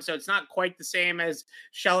discount, so it's not quite the same as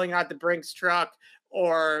shelling out the Brinks truck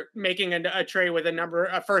or making a trade with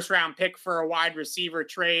a first-round pick for a wide receiver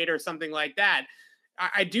trade or something like that.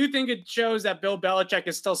 I do think it shows that Bill Belichick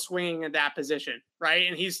is still swinging at that position, right?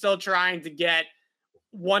 And he's still trying to get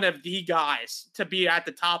one of the guys to be at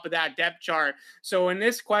the top of that depth chart. So when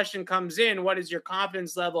this question comes in, what is your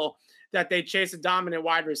confidence level that they chase a dominant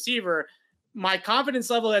wide receiver? My confidence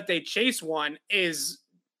level that they chase one is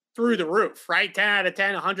through the roof, right? 10 out of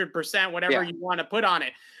 10, 100%, whatever you want to put on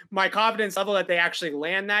it. My confidence level that they actually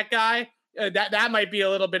land that guy, that might be a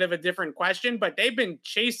little bit of a different question, but they've been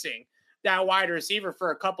chasing that wide receiver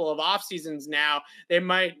for a couple of off seasons now. They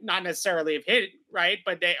might not necessarily have hit it, right?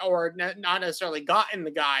 But not necessarily gotten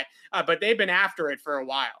the guy, but they've been after it for a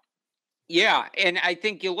while. Yeah. And I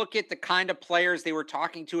think you look at the kind of players they were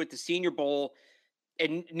talking to at the Senior Bowl,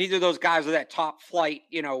 and neither of those guys are that top flight,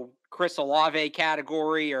 Chris Olave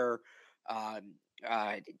category or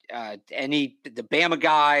any the Bama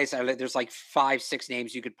guys. There's like 5-6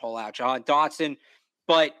 names you could pull out. John Dotson,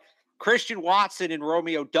 but Christian Watson and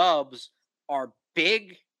Romeo Doubs are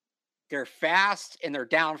big, they're fast, and they're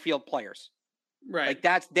downfield players. Right.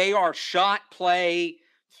 Like they are shot play,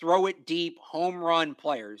 throw it deep, home run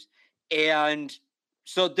players. And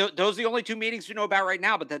so those are the only two meetings we know about right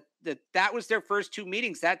now, but that was their first two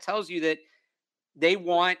meetings. That tells you that they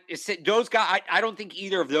want those guys. I don't think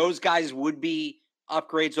either of those guys would be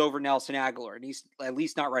upgrades over Nelson Aguilar, at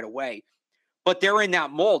least not right away. But they're in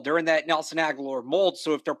that mold. They're in that Nelson Aguilar mold.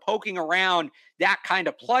 So if they're poking around that kind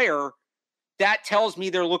of player, that tells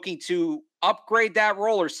me they're looking to upgrade that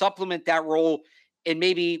role or supplement that role and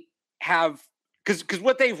maybe have – because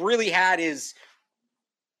what they've really had is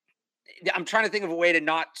 – I'm trying to think of a way to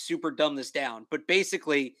not super dumb this down. But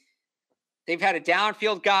basically, they've had a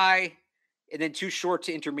downfield guy and then two short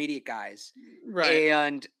to intermediate guys. Right.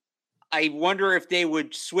 And I wonder if they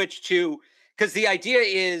would switch to – because the idea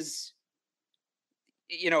is –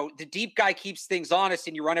 the deep guy keeps things honest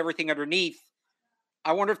and you run everything underneath.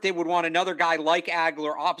 I wonder if they would want another guy like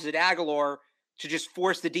Agholor, opposite Agholor, to just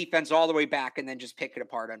force the defense all the way back and then just pick it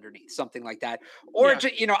apart underneath, something like that. Or,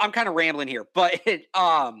 I'm kind of rambling here, but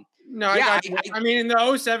no, I got you. I mean, in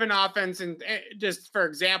the 07 offense, and just for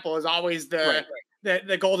example, is always the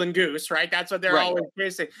golden goose, right? That's what they're always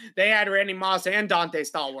chasing. They had Randy Moss and Dante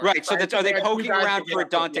Stallworth. Right. So are they poking around for a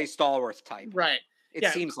Dante Stallworth type? Right. It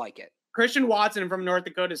seems like it. Christian Watson from North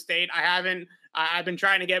Dakota State. I've been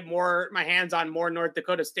trying to get my hands on more North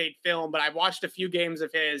Dakota State film, but I've watched a few games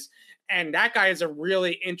of his, and that guy is a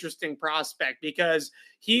really interesting prospect because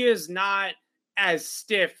he is not as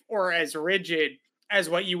stiff or as rigid as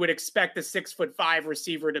what you would expect a 6'5"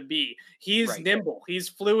 receiver to be. He's nimble. He's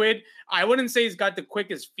fluid. I wouldn't say he's got the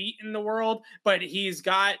quickest feet in the world, but he's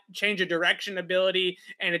got change of direction ability,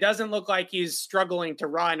 and it doesn't look like he's struggling to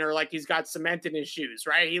run or like he's got cement in his shoes,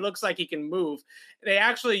 right? He looks like he can move. They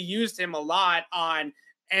actually used him a lot on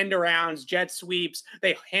end arounds, jet sweeps.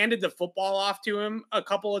 They handed the football off to him a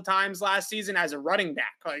couple of times last season as a running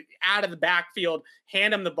back, like out of the backfield,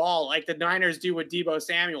 hand him the ball like the Niners do with Deebo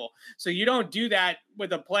Samuel. So you don't do that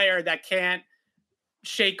with a player that can't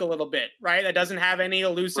shake a little bit, right? That doesn't have any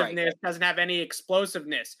elusiveness, doesn't have any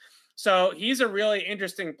explosiveness. So he's a really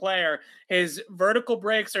interesting player. His vertical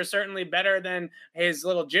breaks are certainly better than his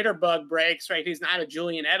little jitterbug breaks, right? He's not a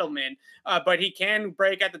Julian Edelman, but he can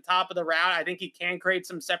break at the top of the route. I think he can create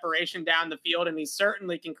some separation down the field, and he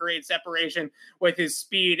certainly can create separation with his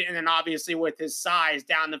speed and then obviously with his size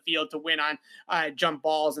down the field to win on jump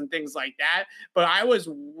balls and things like that. But I was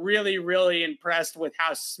really, really impressed with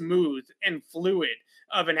how smooth and fluid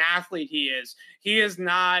of an athlete he is. He is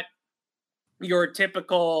not your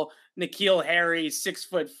typical N'Keal Harry,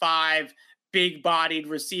 6'5", big-bodied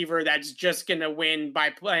receiver that's just going to win by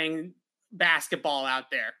playing basketball out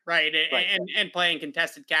there, right? And playing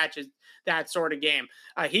contested catches, that sort of game.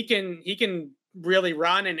 He can really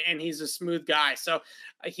run, and he's a smooth guy. So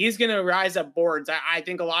he's going to rise up boards. I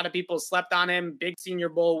think a lot of people slept on him. Big Senior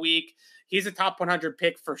Bowl week. He's a top 100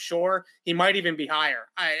 pick for sure. He might even be higher.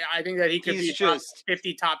 I think that he could be a top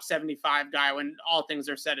 50, top 75 guy when all things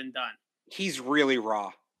are said and done. He's really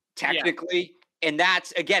raw technically. Yeah. And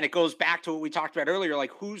that's, again, it goes back to what we talked about earlier.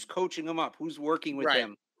 Like, who's coaching him up? Who's working with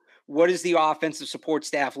him? What does the offensive support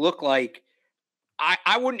staff look like?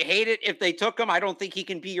 I wouldn't hate it if they took him. I don't think he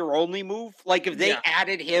can be your only move. Like, if they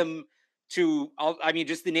added him to,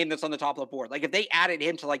 just the name that's on the top of the board. Like, if they added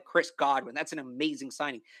him to like Chris Godwin, that's an amazing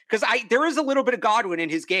signing. Because there is a little bit of Godwin in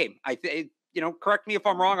his game. Correct me if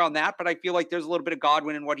I'm wrong on that, but I feel like there's a little bit of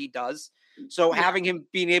Godwin in what he does. So having him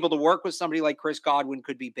being able to work with somebody like Chris Godwin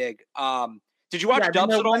could be big. Did you watch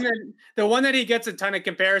Dubs at all? The one that he gets a ton of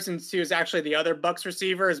comparisons to is actually the other Bucs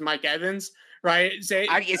receiver is Mike Evans, right?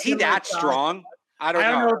 Is he that strong? I don't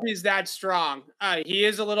know if he's that strong. He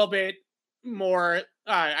is a little bit more,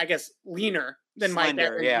 leaner than Mike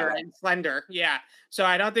Evans. And slender. Yeah. So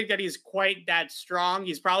I don't think that he's quite that strong.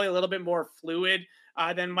 He's probably a little bit more fluid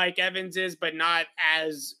than Mike Evans is, but not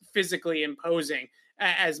as physically imposing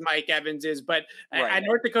as Mike Evans is. But at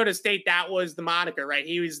North Dakota State, that was the moniker, right?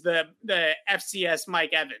 He was the FCS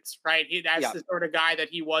Mike Evans, right? That's the sort of guy that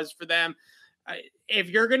he was for them. If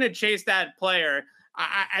you're going to chase that player,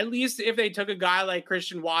 at least if they took a guy like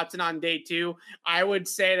Christian Watson on day 2, I would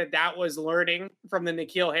say that was learning from the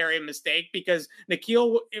N'Keal Harry mistake, because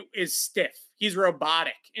N'Keal is stiff. He's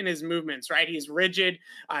robotic in his movements, right? He's rigid.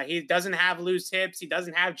 He doesn't have loose hips. He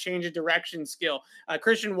doesn't have change of direction skill.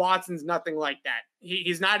 Christian Watson's nothing like that.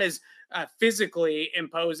 He's not as physically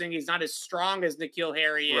imposing. He's not as strong as N'Keal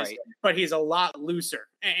Harry is, but he's a lot looser,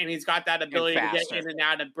 and he's got that ability to get in and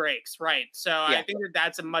out of breaks, right? So I think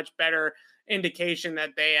that's a much better indication that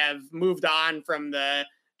they have moved on from the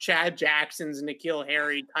Chad Jacksons, N'Keal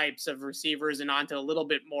Harry types of receivers and onto a little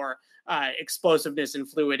bit more explosiveness and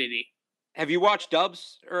fluidity. Have you watched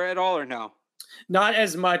Dubs at all or no? Not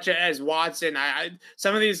as much as Watson.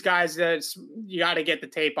 Some of these guys, you got to get the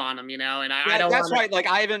tape on them, and I don't. That's right. Like,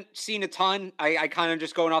 I haven't seen a ton. I kind of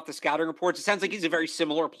just going off the scouting reports. It sounds like he's a very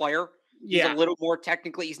similar player. He's a little more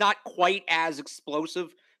technically. He's not quite as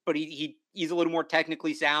explosive, but he's a little more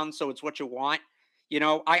technically sound. So it's what you want.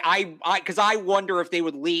 Because I wonder if they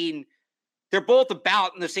would lean. They're both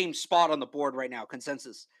about in the same spot on the board right now,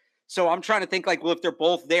 consensus. So I'm trying to think if they're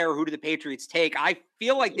both there, who do the Patriots take? I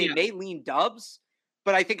feel like they may lean Dubs,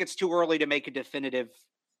 but I think it's too early to make a definitive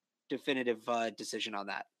decision on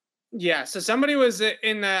that. Yeah. So somebody was I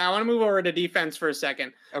want to move over to defense for a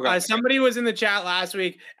second. Okay. Somebody was in the chat last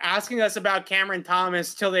week asking us about Cameron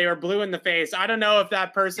Thomas till they were blue in the face. I don't know if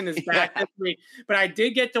that person is back this week, but I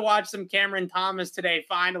did get to watch some Cameron Thomas today,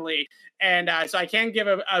 finally. And so I can give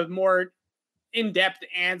a more in-depth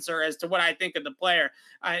answer as to what I think of the player.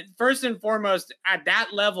 First and foremost, at that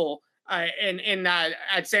level,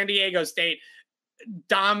 at San Diego State,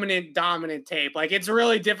 dominant tape. Like, it's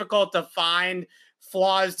really difficult to find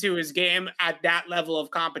flaws to his game at that level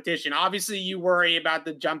of competition. Obviously, you worry about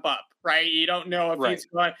the jump up, right? You don't know if he's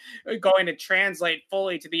going to translate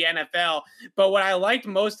fully to the NFL. But what I liked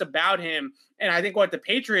most about him, and I think what the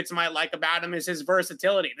Patriots might like about him, is his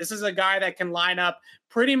versatility. This is a guy that can line up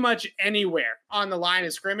pretty much anywhere on the line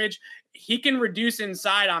of scrimmage. He can reduce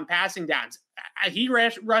inside on passing downs. He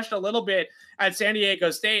rushed a little bit at San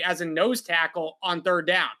Diego State as a nose tackle on third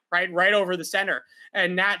down, right over the center,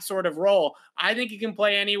 and that sort of role. I think he can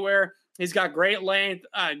play anywhere. He's got great length,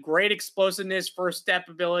 great explosiveness, first step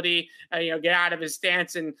ability, get out of his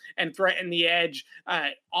stance and threaten the edge.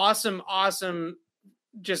 Awesome,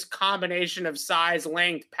 just combination of size,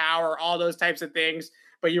 length, power, all those types of things.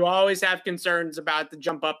 But you always have concerns about the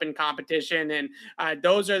jump up in competition. And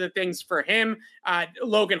those are the things for him.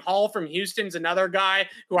 Logan Hall from Houston's another guy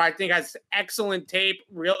who I think has excellent tape,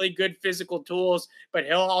 really good physical tools, but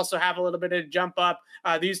he'll also have a little bit of jump up.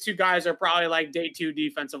 These two guys are probably like day 2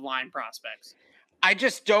 defensive line prospects. I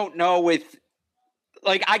just don't know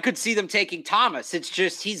I could see them taking Thomas. It's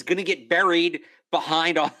just, he's going to get buried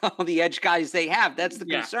behind all the edge guys they have. That's the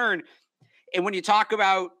concern. And when you talk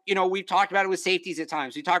about, we've talked about it with safeties at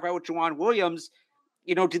times. We talk about with Juwan Williams,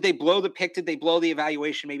 did they blow the pick? Did they blow the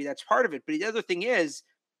evaluation? Maybe that's part of it. But the other thing is,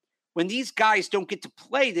 when these guys don't get to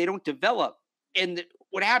play, they don't develop. And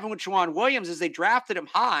what happened with Juwan Williams is they drafted him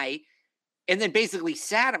high and then basically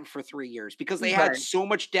sat him for 3 years because they had so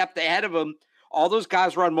much depth ahead of them. All those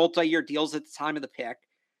guys were on multi-year deals at the time of the pick.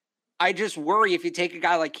 I just worry, if you take a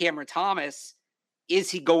guy like Cameron Thomas,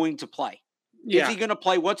 is he going to play? Yeah. Is he going to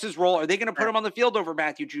play? What's his role? Are they going to put him on the field over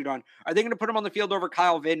Matthew Judon? Are they going to put him on the field over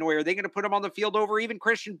Kyle Van Noy? Are they going to put him on the field over even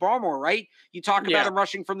Christian Barmore, right? You talk about him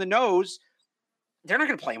rushing from the nose. They're not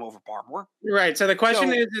going to play him over Barmore. Right. So the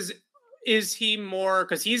question is he more,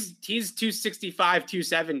 because he's 265,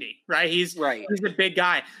 270, right? He's a big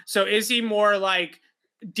guy. So is he more like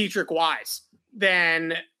Dietrich Wise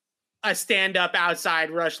than a stand-up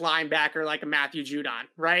outside rush linebacker like a Matthew Judon,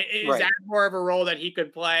 right? Is that more of a role that he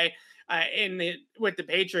could play with the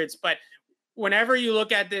Patriots? But whenever you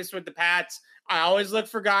look at this with the Pats, I always look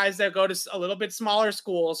for guys that go to a little bit smaller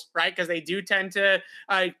schools, right? Because they do tend to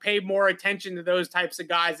pay more attention to those types of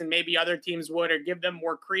guys than maybe other teams would, or give them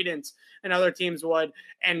more credence than other teams would.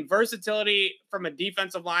 And versatility from a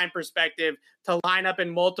defensive line perspective, to line up in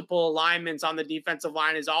multiple alignments on the defensive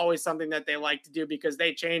line, is always something that they like to do, because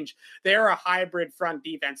they change. They're a hybrid front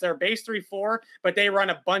defense. They're a base 3-4, but they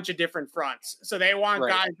run a bunch of different fronts. So they want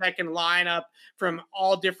guys that can line up from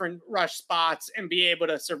all different rush spots and be able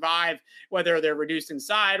to survive, whether they're reduced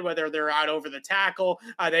inside, whether they're out over the tackle.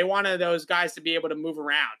 They wanted those guys to be able to move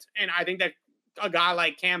around. And I think that a guy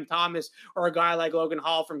like Cam Thomas or a guy like Logan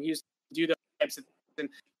Hall from Houston do those types of things. And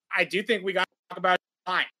I do think we got to talk about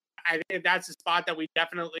line. I think that's a spot that we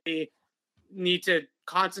definitely need to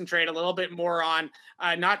concentrate a little bit more on.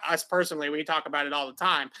 Not us personally, we talk about it all the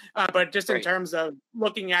time, but just in terms of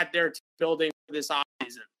looking at their building for this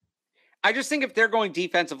offseason. I just think if they're going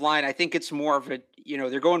defensive line, I think it's more of a,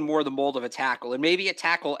 they're going more the mold of a tackle, and maybe a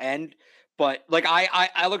tackle end. But like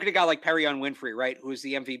I look at a guy like Perion Winfrey, right, who's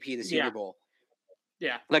the MVP of the Senior Bowl.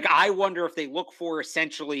 Yeah. Like, I wonder if they look for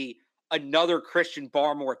essentially another Christian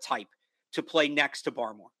Barmore type to play next to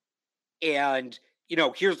Barmore. And,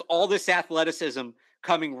 here's all this athleticism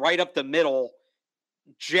coming right up the middle.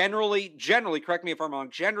 Generally, correct me if I'm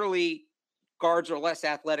wrong, generally guards are less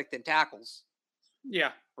athletic than tackles.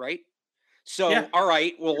 Yeah. Right? So, all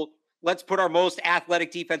right, well, let's put our most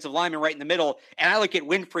athletic defensive lineman right in the middle. And I look at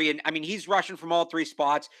Winfrey, and I mean, he's rushing from all 3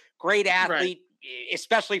 spots. Great athlete,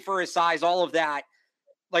 especially for his size, all of that.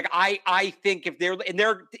 Like, I think if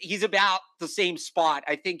he's about the same spot.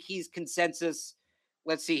 I think he's consensus.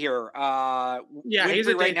 Let's see here.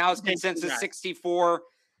 Winfrey right now is consensus 64.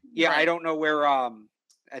 Yeah, I don't know where. I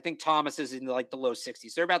think Thomas is in like the low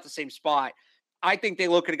 60s. They're about the same spot. I think they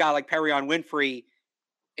look at a guy like Perion Winfrey,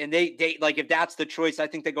 and they like, if that's the choice, I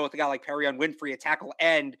think they go with a guy like Perion Winfrey, a tackle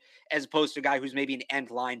end, as opposed to a guy who's maybe an end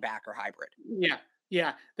linebacker hybrid.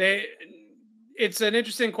 Yeah. It's an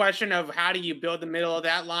interesting question of how do you build the middle of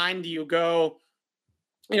that line? Do you go,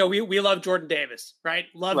 we love Jordan Davis, right?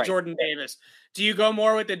 Jordan Davis. Do you go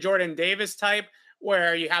more with the Jordan Davis type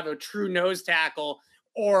where you have a true nose tackle,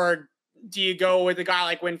 or do you go with a guy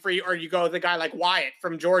like Winfrey, or you go with a guy like Wyatt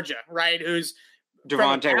from Georgia, right? Who's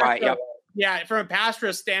Devontae Wyatt. Yep. Yeah. From a pass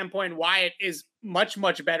rush standpoint, Wyatt is much,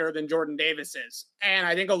 much better than Jordan Davis is. And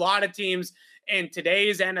I think a lot of teams in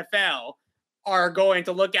today's NFL are going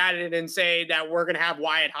to look at it and say that we're going to have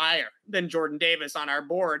Wyatt higher than Jordan Davis on our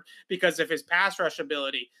board because of his pass rush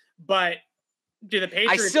ability. But do the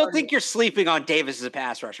Patriots? I still think you're sleeping on Davis as a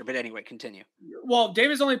pass rusher, but anyway, continue. Well,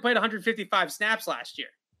 Davis only played 155 snaps last year,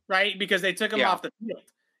 right? Because they took him off the field.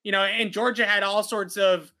 And Georgia had all sorts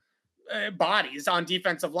of bodies on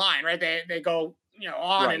defensive line, right? They go,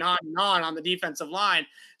 on and on the defensive line.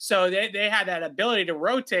 So they had that ability to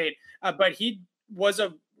rotate, but he was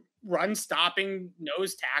a run stopping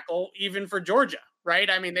nose tackle even for Georgia, right?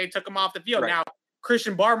 I mean, they took him off the field. Right. Now,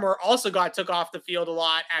 Christian Barmore also took off the field a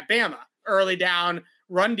lot at Bama. Early down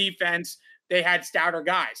run defense, they had stouter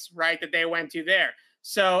guys, right, that they went to there.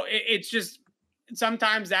 So it's just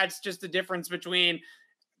sometimes that's just the difference between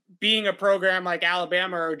being a program like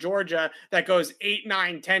Alabama or Georgia that goes 8,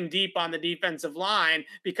 9, 10 deep on the defensive line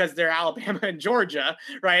because they're Alabama and Georgia,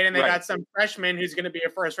 right? And they got some freshman who's going to be a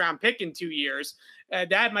first-round pick in 2 years.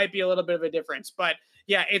 That might be a little bit of a difference. But,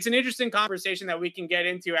 yeah, it's an interesting conversation that we can get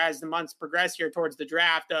into as the months progress here towards the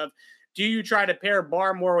draft of, do you try to pair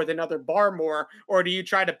Barmore with another Barmore, or do you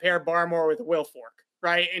try to pair Barmore with Wilfork,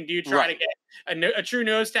 right? And do you try to get a true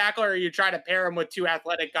nose tackle, or you try to pair him with two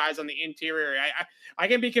athletic guys on the interior? I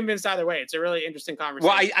can be convinced either way. It's a really interesting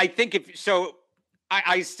conversation. Well, I think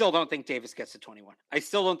I still don't think Davis gets to 21. I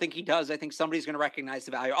still don't think he does. I think somebody's going to recognize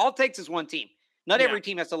the value. All it takes is one team. Not every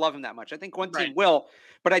team has to love him that much. I think one team will,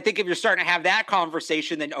 but I think if you're starting to have that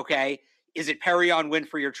conversation, then okay, is it Perion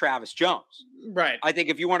Winfrey or Travis Jones? Right. I think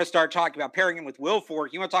if you want to start talking about pairing him with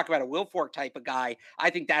Wilfork, you want to talk about a Wilfork type of guy, I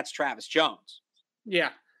think that's Travis Jones.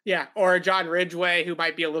 Yeah. Yeah. Or John Ridgeway, who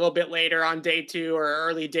might be a little bit later on day 2 or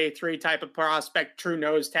early day 3 type of prospect, true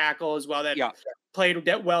nose tackle as well, that played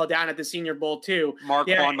well down at the Senior Bowl too.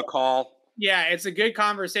 Marquand McCall. Yeah. It's a good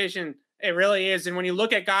conversation. It really is. And when you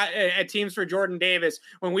look at teams for Jordan Davis,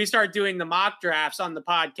 when we start doing the mock drafts on the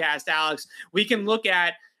podcast, Alex, we can look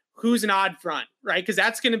at who's an odd front, right? Because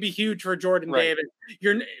that's going to be huge for Jordan Davis.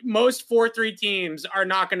 Most 4-3 teams are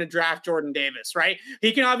not going to draft Jordan Davis, right?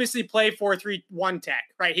 He can obviously play 4-3-1 tech,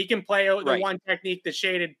 right? He can play the one technique, the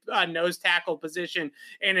shaded nose tackle position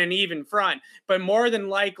in an even front. But more than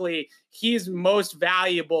likely, he's most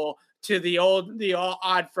valuable to the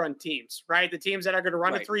odd front teams, right? The teams that are going to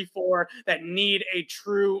run a 3-4 that need a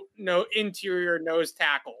true interior nose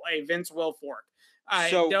tackle, a Vince Wilfork.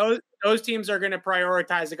 So those teams are going to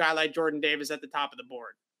prioritize a guy like Jordan Davis at the top of the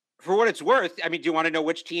board. For what it's worth, I mean, do you want to know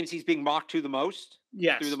which teams he's being mocked to the most?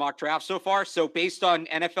 Yes. Through the mock draft so far? So based on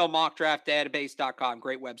NFLmockdraftdatabase.com,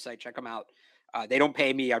 great website, check them out. They don't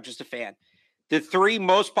pay me, I'm just a fan. The 3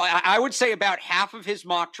 most, I would say about half of his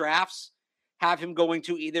mock drafts have him going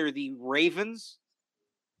to either the Ravens,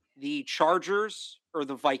 the Chargers, or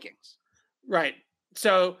the Vikings. Right.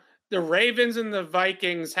 So the Ravens and the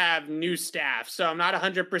Vikings have new staff. So I'm not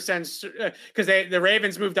 100% because the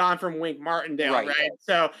Ravens moved on from Wink Martindale, right?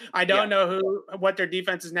 So I don't know what their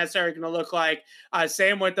defense is necessarily going to look like.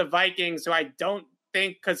 Same with the Vikings, who I don't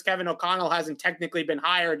think, because Kevin O'Connell hasn't technically been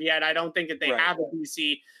hired yet, I don't think that they have a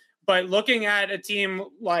DC. But looking at a team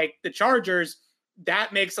like the Chargers,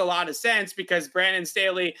 that makes a lot of sense because Brandon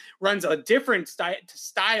Staley runs a different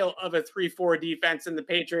style of a 3-4 defense than the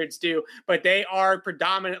Patriots do, but they are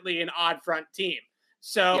predominantly an odd front team.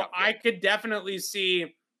 So I could definitely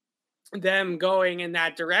see them going in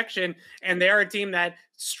that direction. And they're a team that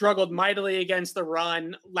struggled mightily against the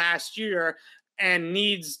run last year and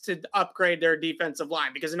needs to upgrade their defensive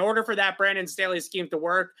line, because in order for that Brandon Staley scheme to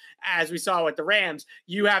work, as we saw with the Rams,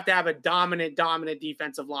 you have to have a dominant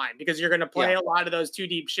defensive line, because you're going to play a lot of those 2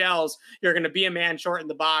 deep shells. You're going to be a man short in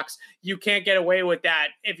the box. You can't get away with that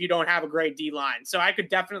if you don't have a great D line. So I could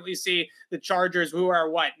definitely see the Chargers, who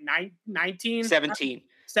are 19? 17.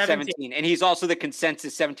 And he's also the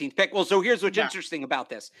consensus 17th pick. Well, so here's what's interesting about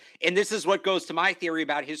this. And this is what goes to my theory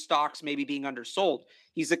about his stocks maybe being undersold.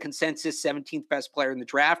 He's the consensus 17th best player in the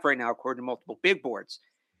draft right now, according to multiple big boards.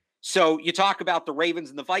 So you talk about the Ravens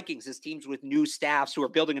and the Vikings as teams with new staffs who are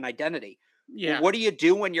building an identity. Yeah. Well, what do you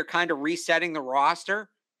do when you're kind of resetting the roster?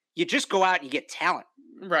 You just go out and you get talent.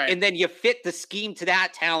 Right. And then you fit the scheme to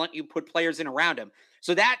that talent. You put players in around him.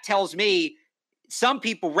 So that tells me some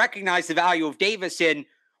people recognize the value of Davis in,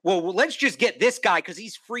 well, let's just get this guy because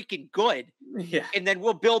he's freaking good. Yeah. And then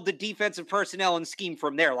we'll build the defensive personnel and scheme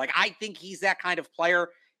from there. Like, I think he's that kind of player.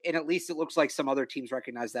 And at least it looks like some other teams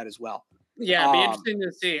recognize that as well. Yeah, it'd be interesting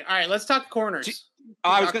to see. All right, let's talk corners.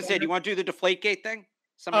 I was going to say, do you want to do the Deflategate thing?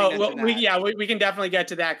 We can definitely get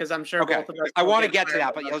to that, because I'm sure both of us. I want to get to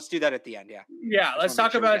that, but let's do that at the end. Yeah. Let's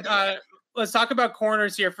talk about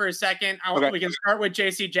corners here for a second. We can start with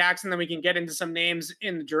J.C. Jackson, then we can get into some names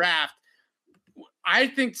in the draft. I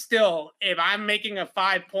think still, if I'm making a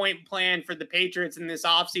 5-point plan for the Patriots in this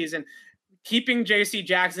offseason, keeping JC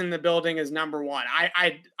Jackson in the building is number one.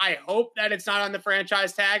 I hope that it's not on the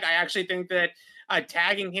franchise tag. I actually think that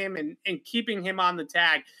tagging him and keeping him on the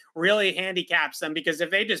tag really handicaps them, because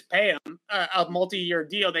if they just pay him a multi-year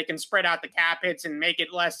deal, they can spread out the cap hits and make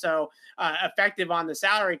it less so effective on the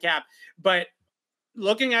salary cap. But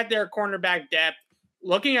looking at their cornerback depth,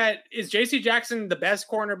 looking at, is JC Jackson the best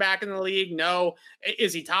cornerback in the league? No.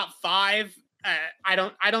 Is he top 5? I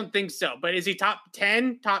don't think so. But is he top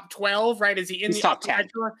 10, top 12, right? Is he in the top 10?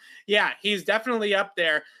 Yeah, he's definitely up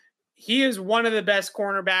there. He is one of the best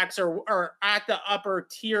cornerbacks, or at the upper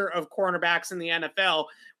tier of cornerbacks in the NFL.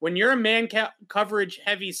 When you're a man coverage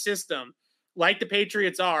heavy system like the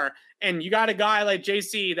Patriots are, and you got a guy like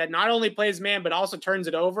JC that not only plays man, but also turns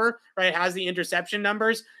it over, right? Has the interception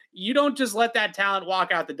numbers. You don't just let that talent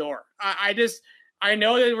walk out the door. I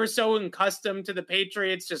know that we're so accustomed to the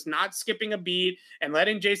Patriots just not skipping a beat and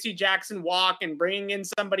letting JC Jackson walk and bringing in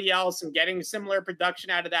somebody else and getting similar production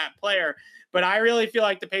out of that player. But I really feel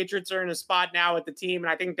like the Patriots are in a spot now with the team,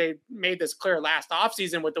 and I think they made this clear last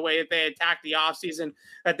offseason with the way that they attacked the offseason,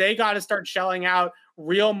 that they got to start shelling out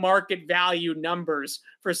real market value numbers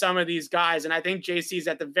for some of these guys. And I think JC's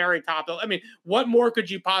at the very top. I mean, what more could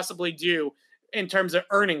you possibly do in terms of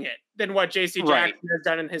earning it than what JC Jackson has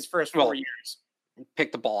done in his first 4 years?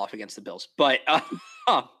 Pick the ball off against the Bills. But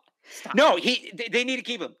no, they need to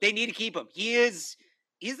keep him. They need to keep him.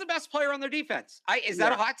 He's the best player on their defense. Is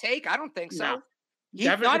that a hot take? I don't think so.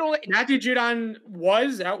 No. Matthew Judon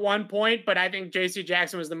was at one point, but I think JC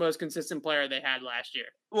Jackson was the most consistent player they had last year.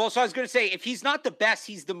 Well, so I was going to say, if he's not the best,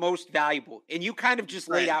 he's the most valuable. And you kind of just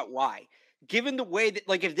laid out why. Given the way that,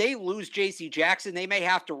 like, if they lose JC Jackson, they may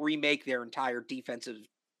have to remake their entire defensive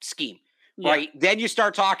scheme. Right. Then you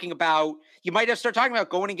might have to start talking about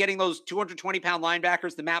going and getting those 220-pound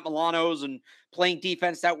linebackers, the Matt Milanos, and playing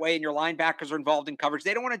defense that way. And your linebackers are involved in coverage.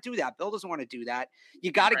 They don't want to do that. Bill doesn't want to do that.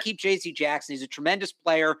 You got to keep JC Jackson. He's a tremendous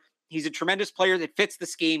player. He's a tremendous player that fits the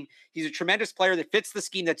scheme. He's a tremendous player that fits the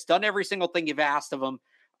scheme, that's done every single thing you've asked of him.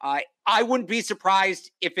 I wouldn't be surprised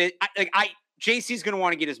if JC's going to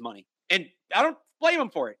want to get his money, and I don't blame him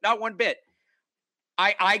for it. Not one bit.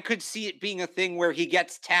 I could see it being a thing where he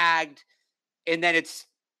gets tagged and then it's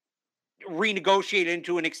renegotiated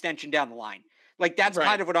into an extension down the line. Like, that's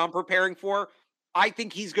kind of what I'm preparing for. I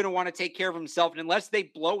think he's going to want to take care of himself. And unless they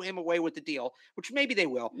blow him away with the deal, which maybe they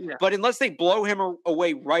will, but unless they blow him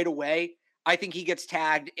away right away, I think he gets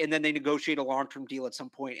tagged and then they negotiate a long-term deal at some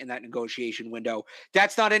point in that negotiation window.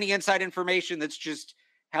 That's not any inside information. That's just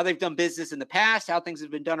how they've done business in the past, how things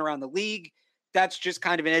have been done around the league. That's just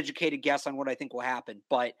kind of an educated guess on what I think will happen.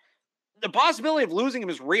 But the possibility of losing him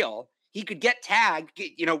is real. He could get tagged,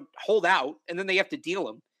 hold out, and then they have to deal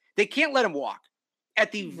him. They can't let him walk.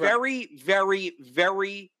 At the very, very,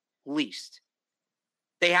 very least,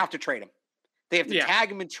 they have to trade him. They have to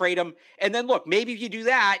tag him and trade him. And then, look, maybe if you do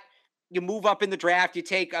that, you move up in the draft. You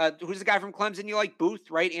take, who's the guy from Clemson you like? Booth,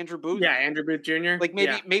 right? Andrew Booth? Yeah, Andrew Booth Jr. Like,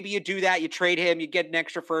 maybe you do that. You trade him. You get an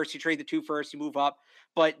extra first. You trade the 2 firsts. You move up.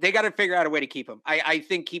 But they got to figure out a way to keep him. I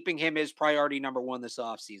think keeping him is priority number one this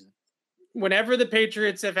offseason. Whenever the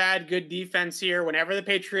Patriots have had good defense here, whenever the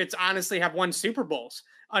Patriots honestly have won Super Bowls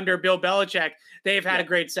under Bill Belichick, they've had a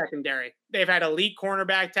great secondary. They've had elite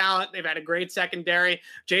cornerback talent. They've had a great secondary.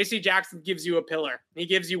 JC Jackson gives you a pillar. He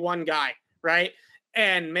gives you one guy, right?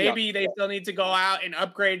 And maybe they still need to go out and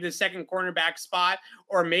upgrade the second cornerback spot,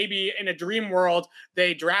 or maybe in a dream world,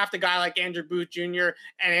 they draft a guy like Andrew Booth Jr.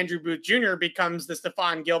 and Andrew Booth Jr. becomes the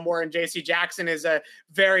Stephon Gilmore and JC Jackson is a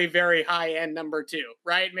very, very high end number 2,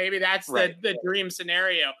 right? Maybe that's the dream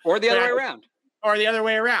scenario. Or the other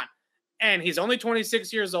way around. And he's only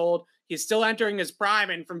 26 years old. He's still entering his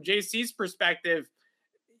prime. And from JC's perspective,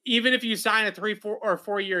 even if you sign a 3, 4, or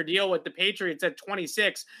 4 year deal with the Patriots at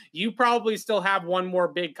 26, you probably still have one more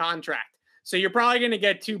big contract. So you're probably going to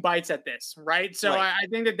get 2 bites at this, right? So I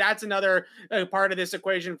think that's another part of this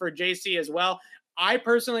equation for JC as well. I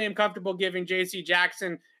personally am comfortable giving JC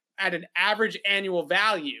Jackson at an average annual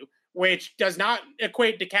value, which does not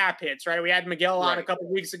equate to cap hits, right? We had Miguel on a couple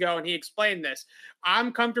of weeks ago, and he explained this.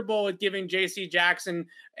 I'm comfortable with giving JC Jackson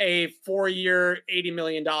a 4-year, $80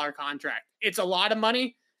 million contract. It's a lot of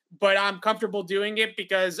money, but I'm comfortable doing it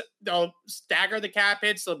because they'll stagger the cap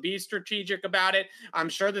hits. They'll be strategic about it. I'm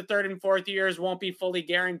sure the 3rd and 4th years won't be fully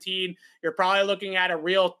guaranteed. You're probably looking at a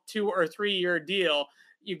real 2 or 3 year deal.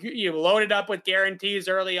 You load it up with guarantees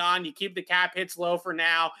early on. You keep the cap hits low for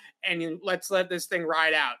now, and let's let this thing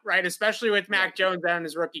ride out, right? Especially with Mac Jones on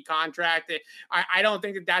his rookie contract. I don't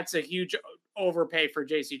think that's a huge overpay for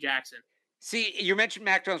JC Jackson. See, you mentioned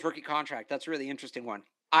Mac Jones' rookie contract. That's a really interesting one.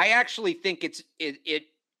 I actually think it's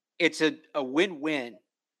a win-win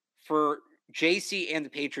for JC and the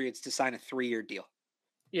Patriots to sign a 3-year deal.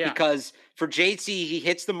 Yeah. Because for JC, he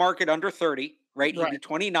hits the market under 30, right? He'd be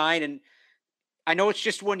 29. And I know it's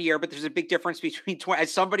just 1 year, but there's a big difference between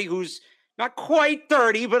as somebody who's not quite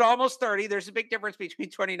 30, but almost 30, there's a big difference between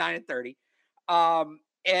 29 and 30.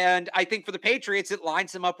 And I think for the Patriots, it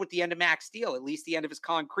lines him up with the end of Mac's deal, at least the end of his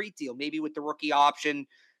concrete deal. Maybe with the rookie option,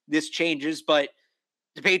 this changes, but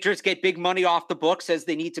the Patriots get big money off the books as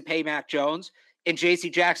they need to pay Mac Jones, and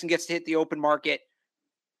JC Jackson gets to hit the open market,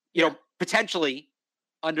 you know, potentially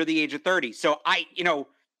under the age of 30. So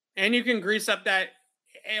and you can grease up that,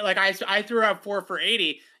 like I threw out 4 for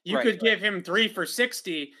 80. You could give him 3 for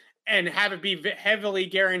 60 and have it be heavily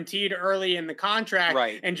guaranteed early in the contract.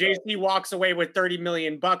 Right. And JC walks away with $30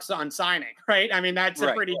 million on signing. Right. I mean, that's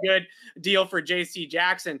a pretty good deal for JC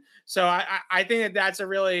Jackson. So I think that's a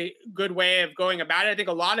really good way of going about it. I think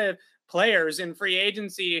a lot of players in free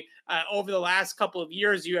agency over the last couple of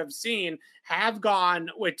years you have seen have gone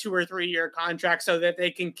with 2 or 3 year contracts so that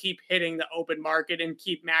they can keep hitting the open market and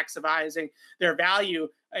keep maximizing their value.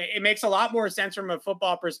 It makes a lot more sense from a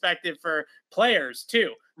football perspective for players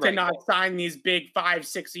too, to not sign these big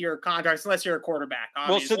 5-6 year contracts unless you're a quarterback.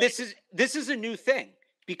 Obviously. Well, so this is a new thing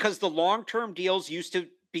because the long-term deals used to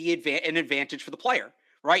be an advantage for the player,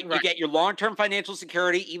 right? You get your long-term financial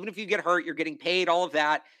security. Even if you get hurt, you're getting paid, all of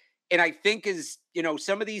that. And I think as,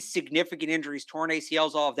 some of these significant injuries, torn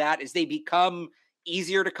ACLs, all of that, as they become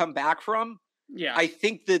easier to come back from, I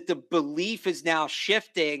think that the belief is now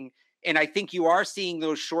shifting. And I think you are seeing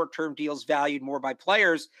those short-term deals valued more by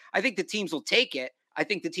players. I think the teams will take it. I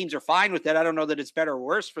think the teams are fine with it. I don't know that it's better or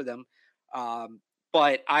worse for them.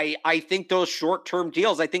 But I think those short-term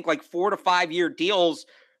deals, I think like 4 to 5 year deals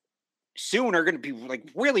soon are going to be like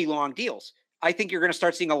really long deals. I think you're going to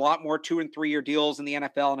start seeing a lot more 2 and 3 year deals in the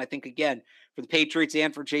NFL. And I think, again, for the Patriots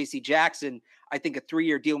and for JC Jackson, I think a 3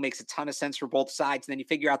 year deal makes a ton of sense for both sides. And then you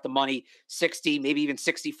figure out the money, 60, maybe even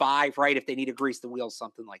 65, right? If they need to grease the wheels,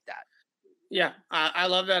 something like that. Yeah, I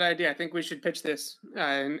love that idea. I think we should pitch this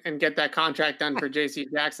and get that contract done for JC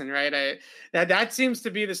Jackson, right? That seems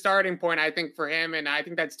to be the starting point, I think, for him. And I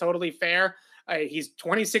think that's totally fair. He's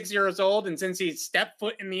 26 years old, and since he stepped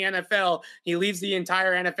foot in the NFL, he leads the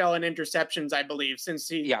entire NFL in interceptions, I believe, since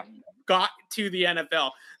he got to the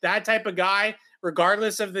NFL. That type of guy,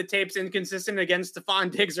 regardless of the tape's inconsistent against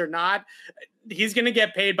Stephon Diggs or not, he's going to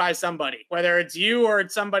get paid by somebody, whether it's you or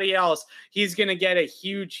it's somebody else. He's going to get a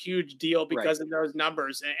huge, huge deal because of those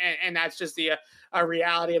numbers. And that's just a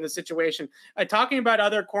reality of the situation. Talking about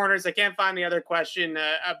other corners, I can't find the other question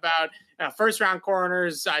about first round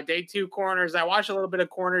corners, day 2 corners. I watched a little bit of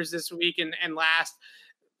corners this week and last.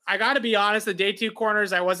 I got to be honest, the day 2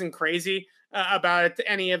 corners, I wasn't crazy about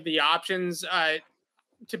any of the options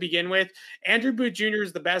to begin with. Andrew Booth Jr.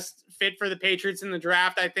 is the best fit for the Patriots in the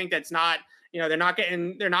draft. I think that's not, they're not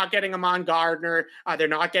getting Amon Gardner. They're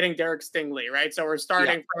not getting Derek Stingley, right? So we're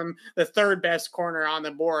starting from the 3rd best corner on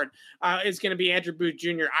the board is going to be Andrew Booth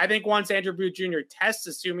Jr. I think once Andrew Booth Jr. tests,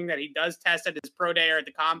 assuming that he does test at his pro day or at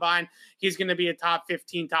the combine, he's going to be a top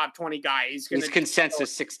 15, top 20 guy. He's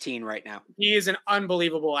consensus 16 right now. He is an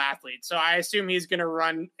unbelievable athlete. So I assume he's going to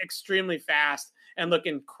run extremely fast and look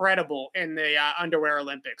incredible in the underwear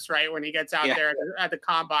Olympics, right? When he gets out there at the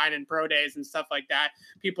combine and pro days and stuff like that,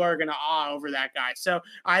 people are going to awe over that guy. So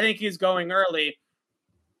I think he's going early.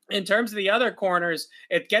 In terms of the other corners,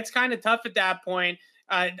 it gets kind of tough at that point.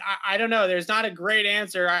 I don't know. There's not a great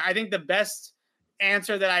answer. I think the best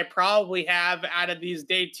answer that I probably have out of these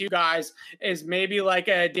day 2 guys is maybe like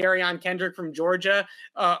a Darion Kendrick from Georgia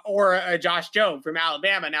or a Josh Jobe from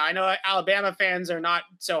Alabama. Now, I know Alabama fans are not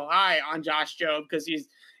so high on Josh Jobe because he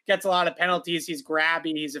gets a lot of penalties. He's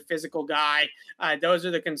grabby. He's a physical guy. Those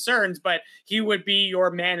are the concerns, but he would be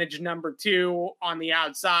your managed number 2 on the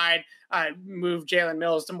outside. Move Jalen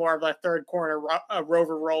Mills to more of a 3rd corner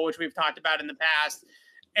rover role, which we've talked about in the past.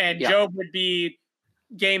 And Jobe would be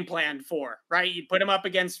game planned for, right? You put him up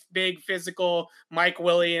against big physical Mike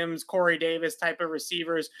Williams, Corey Davis type of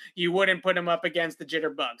receivers. You wouldn't put him up against the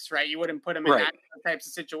jitterbugs, right? You wouldn't put him in that types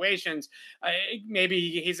of situations.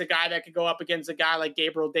 Maybe he's a guy that could go up against a guy like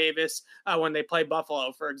Gabriel Davis when they play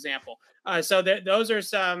Buffalo, for example. So those are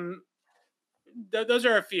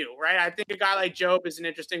a few, right? I think a guy like Jobe is an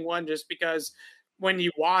interesting one just because when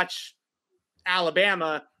you watch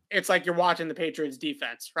Alabama, it's like you're watching the Patriots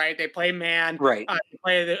defense, right? They play man, they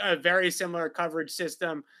play a very similar coverage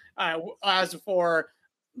system. As for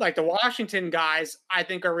like the Washington guys, I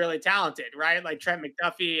think are really talented, right? Like Trent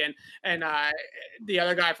McDuffie and the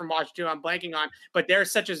other guy from Washington, I'm blanking on, but they're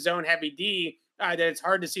such a zone heavy D that it's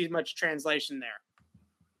hard to see much translation there.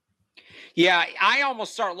 Yeah, I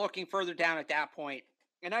almost start looking further down at that point,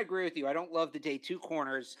 and I agree with you. I don't love the day 2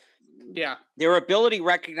 corners. Yeah. Their ability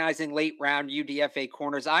recognizing late round UDFA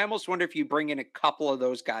corners. I almost wonder if you bring in a couple of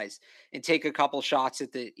those guys and take a couple shots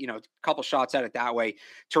at the, couple shots at it that way.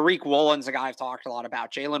 Tariq Woolen's a guy I've talked a lot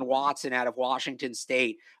about. Jalen Watson out of Washington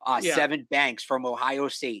State. Seven Banks from Ohio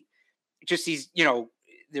State. Just these,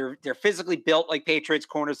 they're physically built like Patriots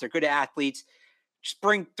corners. They're good athletes. Just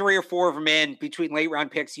bring 3 or 4 of them in between late round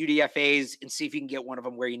picks, UDFAs, and see if you can get one of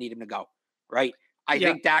them where you need them to go. Right. I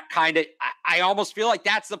think that kind of, I almost feel like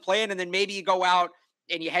that's the plan. And then maybe you go out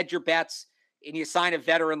and you hedge your bets and you sign a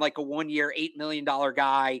veteran, like a 1-year, $8 million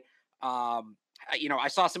guy. I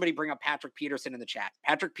saw somebody bring up Patrick Peterson in the chat.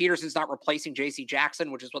 Patrick Peterson's not replacing JC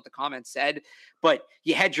Jackson, which is what the comments said, but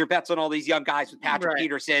you hedge your bets on all these young guys with Patrick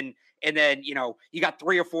Peterson. And then, you got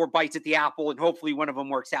 3 or 4 bites at the apple and hopefully one of them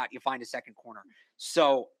works out. You find a second corner.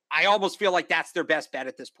 So I almost feel like that's their best bet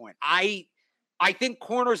at this point. I think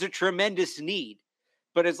corner's a tremendous need.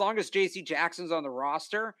 But as long as J.C. Jackson's on the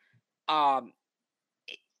roster,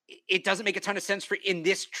 it doesn't make a ton of sense in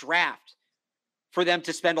this draft for them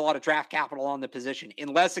to spend a lot of draft capital on the position,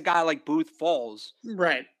 unless a guy like Booth falls.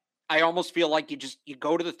 Right. I almost feel like you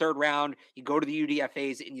go to the 3rd round, you go to the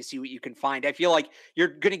UDFAs, and you see what you can find. I feel like you're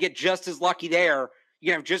going to get just as lucky there.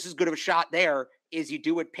 You have just as good of a shot there as you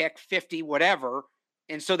do at pick 50, whatever.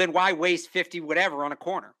 And so then why waste 50, whatever on a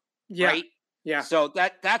corner? Yeah. Right? Yeah. So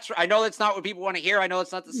that's, I know that's not what people want to hear. I know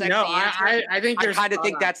it's not the sexy answer. I think I kind of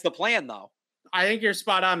think that's the plan, though. I think you're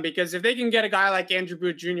spot on, because if they can get a guy like Andrew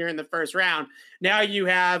Booth Jr. in the 1st round, now you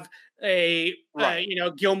have a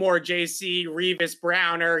Gilmore, JC, Revis,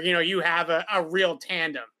 Brown, or you have a real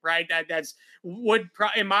tandem, right? That's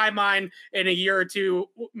in my mind, in a year or two,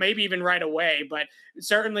 maybe even right away, but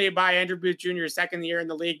certainly by Andrew Booth Jr.'s 2nd year in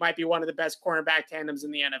the league, might be one of the best cornerback tandems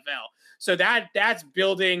in the NFL. So that's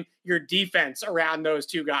building your defense around those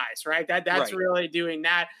 2 guys, right? That's really doing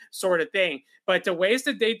that sort of thing. But to waste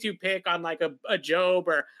a day 2 pick on like a Job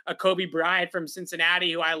or a Kobe Bryant from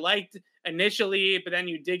Cincinnati, who I liked initially, but then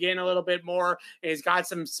you dig in a little bit more, and he's got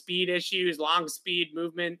some speed issues, long speed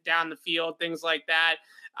movement down the field, things like that.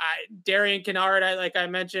 Darian Kennard, like I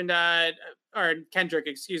mentioned, or Kendrick,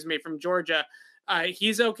 excuse me, from Georgia.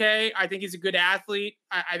 He's okay. I think he's a good athlete.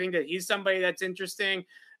 I think that he's somebody that's interesting.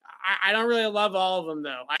 I don't really love all of them,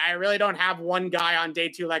 though. I really don't have one guy on day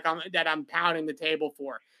 2 that I'm pounding the table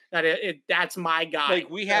for. That's my guy. Like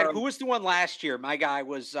we had, who was the one last year? My guy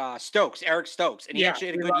was Stokes, Eric Stokes, and he actually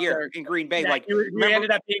had a good year in Green Bay. Yeah, he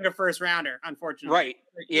ended up being a 1st rounder, unfortunately. Right.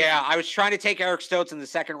 Yeah, I was trying to take Eric Stokes in the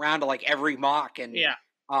 2nd round of like every mock, and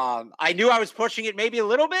I knew I was pushing it maybe a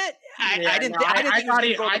little bit. I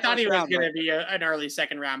thought he was going to be an early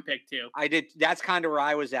 2nd round pick too. I did. That's kind of where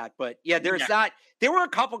I was at. But yeah, there were a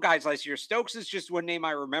couple guys last year. Stokes is just one name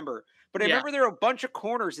I remember. But I remember there were a bunch of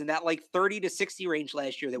corners in that like 30 to 60 range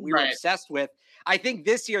last year that we were obsessed with. I think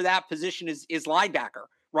this year that position is linebacker,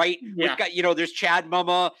 right? Yeah. We've got, there's Chad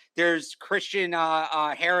Mumma, there's Christian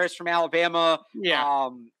Harris from Alabama. Yeah.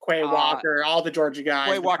 Quay Walker, all the Georgia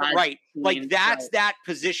guys. Quay Walker, right. Like that's that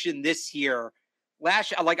position this year.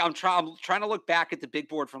 Last year, like I'm trying to look back at the big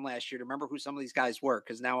board from last year to remember who some of these guys were.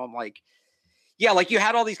 Cause now I'm like, yeah, like you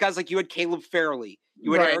had all these guys, like you had Caleb Fairley,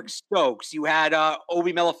 you had Eric Stokes, you had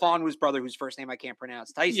Obi Melifonwu's brother, whose first name I can't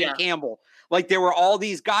pronounce, Tyson Campbell. Like there were all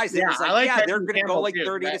these guys that was like, they're going to go like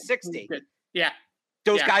 30 to 60. Yeah.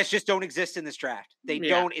 Those guys just don't exist in this draft. They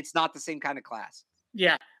don't. It's not the same kind of class.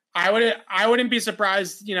 Yeah. I wouldn't be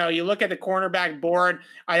surprised. You look at the cornerback board.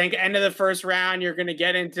 I think end of the 1st round, you're going to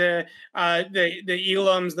get into the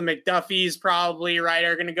Elams, the McDuffies probably, right,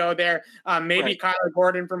 are going to go there. Maybe Kyler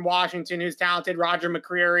Gordon from Washington, who's talented, Roger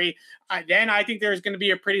McCreary. Then I think there's going to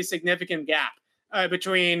be a pretty significant gap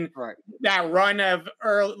between that run of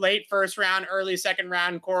late 1st round, early 2nd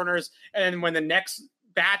round corners, and then when the next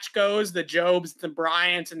batch goes, the Jobs, the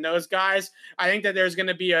Bryants, and those guys, I think that there's going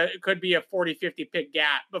to be could be a 40-50 pick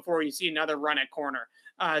gap before you see another run at corner.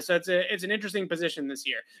 So it's an interesting position this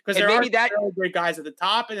year, because there are really great guys at the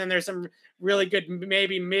top, and then there's some really good,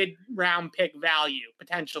 maybe mid-round pick value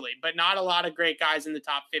potentially, but not a lot of great guys in the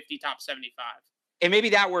top 50, top 75. And maybe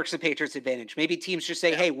that works the Patriots' advantage. Maybe teams just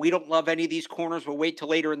say, hey, we don't love any of these corners. We'll wait till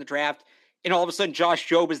later in the draft. And all of a sudden, Josh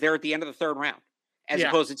Jobe is there at the end of the 3rd round, as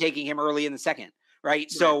opposed to taking him early in the 2nd.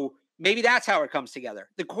 Right. So maybe that's how it comes together.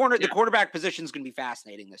 The quarterback position is going to be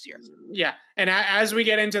fascinating this year. Yeah. And as we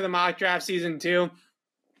get into the mock draft season too,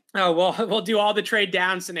 Oh, well, we'll do all the trade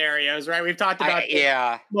down scenarios, right? We've talked about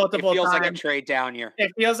multiple it feels times. like a trade down year.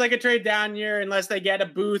 It feels like a trade down year unless they get a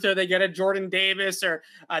Booth or they get a Jordan Davis or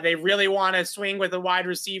they really want to swing with a wide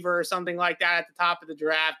receiver or something like that at the top of the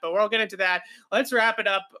draft. But we'll get into that. Let's wrap it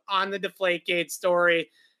up on the Deflategate story.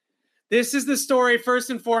 This is the story first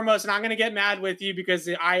and foremost, and I'm going to get mad with you because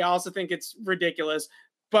I also think it's ridiculous.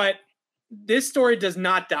 But this story does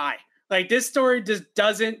not die. Like, this story just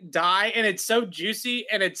doesn't die, and it's so juicy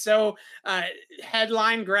and it's so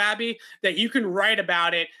headline grabby that you can write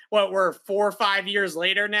about it. We're 4 or 5 years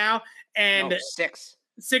later now, and No,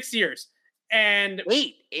 6 years, and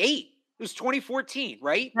 8. It was 2014,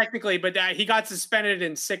 right? Technically, but he got suspended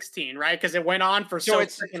in 16, right? Because it went on for so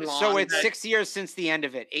freaking long. So it's 6 years since the end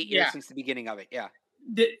of it, 8 years since the beginning of it. Yeah,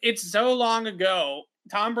 it's so long ago.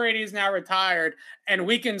 Tom Brady is now retired, and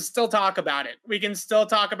we can still talk about it. We can still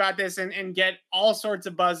talk about this and get all sorts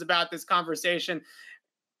of buzz about this conversation.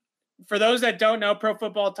 For those that don't know, Pro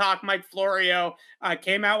Football Talk, Mike Florio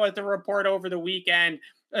came out with a report over the weekend,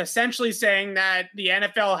 essentially saying that the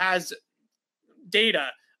NFL has data,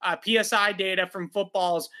 PSI data from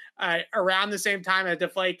footballs around the same time as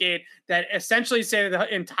Deflategate that essentially say that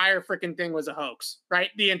the entire freaking thing was a hoax, right?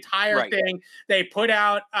 The entire thing they put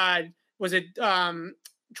out, was it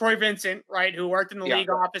Troy Vincent, right, who worked in the league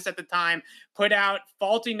office at the time, put out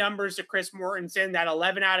faulty numbers to Chris Mortensen. That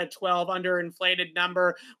 11 out of 12 underinflated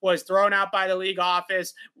number was thrown out by the league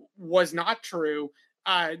office, was not true.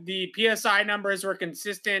 The PSI numbers were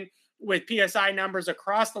consistent with PSI numbers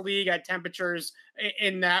across the league at temperatures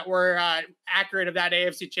in that were accurate of that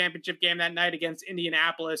AFC Championship game that night against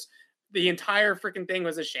Indianapolis. The entire freaking thing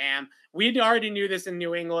was a sham. We already knew this in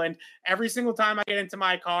New England. Every single time I get into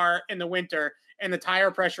my car in the winter and the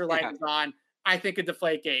tire pressure light is on, I think of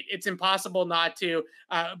Deflategate. It's impossible not to.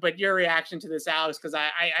 But your reaction to this, Alex, because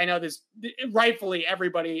I know this, rightfully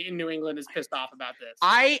everybody in New England is pissed off about this.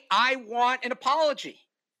 I want an apology.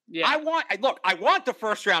 Yeah. I want the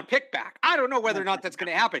first round pick back. I don't know whether or not that's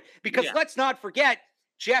going to happen because let's not forget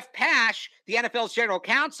Jeff Pash, the NFL's general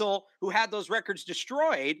counsel, who had those records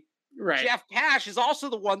destroyed. Right. Jeff Pash is also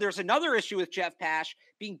the one. There's another issue with Jeff Pash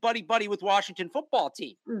being buddy with Washington football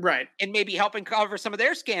team. Right. And maybe helping cover some of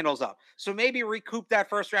their scandals up. So maybe recoup that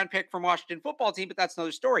first round pick from Washington football team, but that's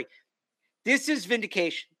another story. This is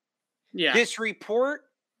vindication. Yeah. This report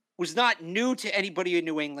was not new to anybody in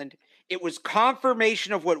New England. It was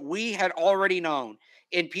confirmation of what we had already known.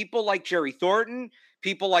 And people like Jerry Thornton,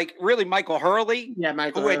 people like really Michael Hurley,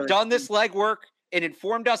 who had done this legwork and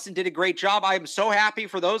informed us and did a great job. I am so happy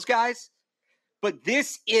for those guys. But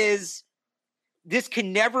this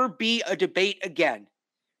can never be a debate again,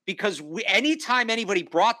 because anytime anybody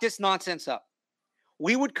brought this nonsense up,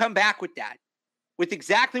 we would come back with that, with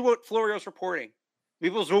exactly what Florio's reporting.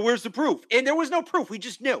 People say, well, where's the proof? And there was no proof. We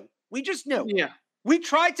just knew. Yeah. We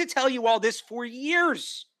tried to tell you all this for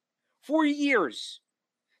years,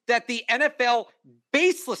 that the NFL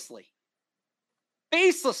baselessly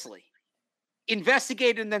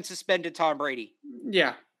investigated and then suspended Tom Brady.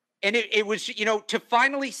 Yeah. And it was, to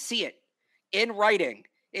finally see it in writing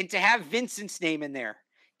and to have Vincent's name in there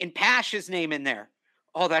and Pash's name in there.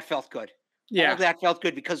 Oh, that felt good. Yeah. Oh, that felt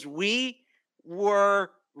good because we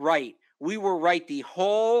were right. We were right the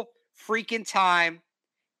whole freaking time.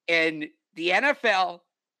 And the NFL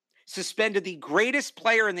suspended the greatest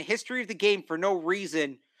player in the history of the game for no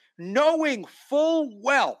reason, knowing full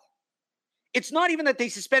well. It's not even that they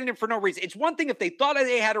suspended him for no reason. It's one thing if they thought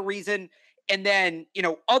they had a reason and then,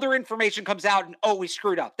 other information comes out and, we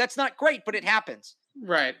screwed up. That's not great, but it happens.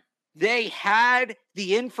 Right. They had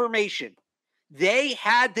the information. They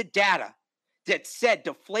had the data that said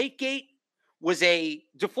Deflategate,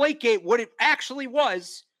 what it actually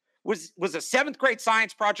was a seventh grade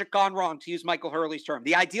science project gone wrong, to use Michael Hurley's term.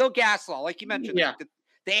 The ideal gas law, like you mentioned,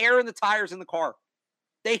 the air in the tires in the car.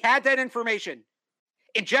 They had that information.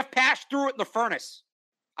 And Jeff Pash threw it in the furnace.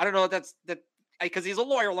 I don't know if that's because he's a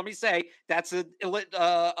lawyer. Let me say that's a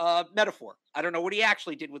metaphor. I don't know what he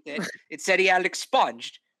actually did with it. It said he had it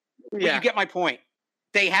expunged. But you get my point.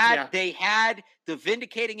 They had the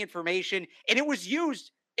vindicating information, and it was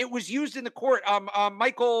used. It was used in the court.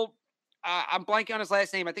 Michael, I'm blanking on his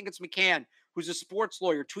last name. I think it's McCann, who's a sports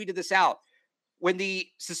lawyer, tweeted this out. When the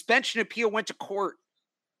suspension appeal went to court,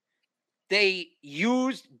 they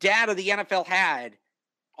used data the NFL had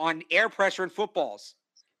on air pressure in footballs.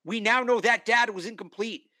 We now know that data was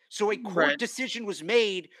incomplete. So a court decision was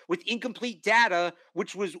made with incomplete data,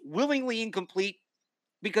 which was willingly incomplete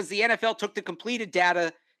because the NFL took the completed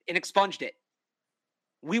data and expunged it.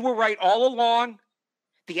 We were right all along.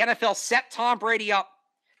 The NFL set Tom Brady up.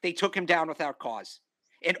 They took him down without cause.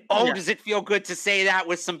 And does it feel good to say that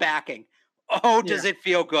with some backing? Oh, does it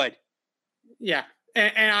feel good? Yeah.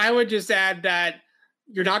 And I would just add that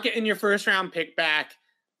you're not getting your first round pick back.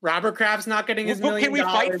 Robert Kraft's not getting his $1 million. Can we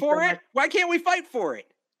fight for it? Why can't we fight for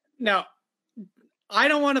it? No, I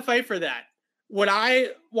don't want to fight for that. What I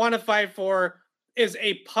want to fight for is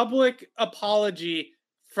a public apology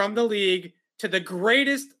from the league to the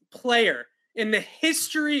greatest player in the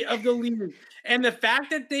history of the league. And the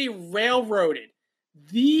fact that they railroaded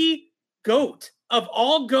the GOAT of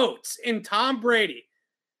all GOATs in Tom Brady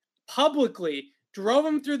publicly, drove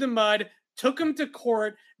him through the mud, took him to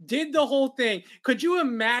court, did the whole thing. Could you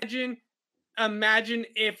imagine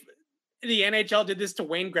if the NHL did this to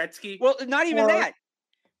Wayne Gretzky? Well, not even that.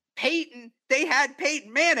 They had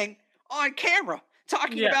Peyton Manning on camera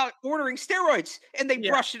talking about ordering steroids, and they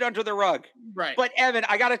brushed it under the rug. Right. But Evan,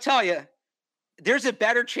 I got to tell you, there's a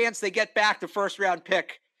better chance they get back the first round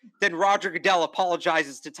pick than Roger Goodell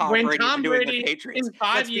apologizes to Tom Brady for doing the Patriots. In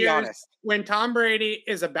 5 years, when Tom Brady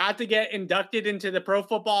is about to get inducted into the Pro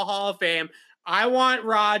Football Hall of Fame, I want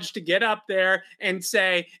Raj to get up there and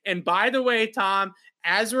say, and by the way, Tom,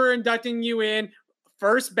 as we're inducting you in,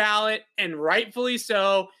 first ballot, and rightfully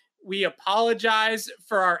so, we apologize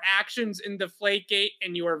for our actions in Deflategate,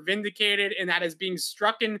 and you are vindicated, and that is being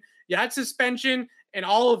strucken. That suspension and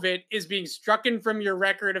all of it is being strucken from your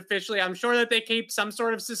record officially. I'm sure that they keep some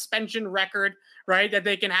sort of suspension record, right? That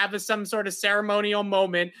they can have some sort of ceremonial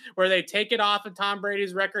moment where they take it off of Tom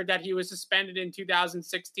Brady's record that he was suspended in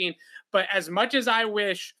 2016. But as much as I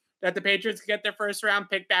wish that the Patriots could get their first round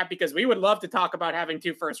pick back, because we would love to talk about having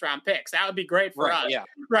 2 first round picks. That would be great for us. Yeah.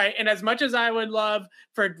 Right. And as much as I would love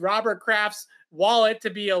for Robert Kraft's wallet to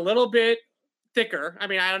be a little bit thicker. I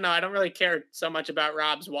mean, I don't know. I don't really care so much about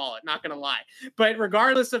Rob's wallet, not going to lie. But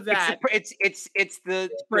regardless of that, it's the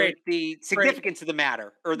significance of the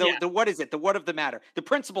matter, or the what is it? The what of the matter? The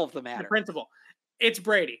principle of the matter. The principle. It's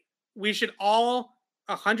Brady. We should all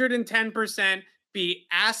 110% be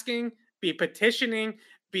asking, be petitioning,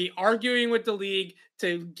 be arguing with the league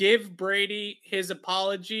to give Brady his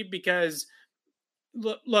apology, because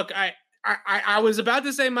look, I was about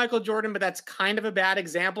to say Michael Jordan, but that's kind of a bad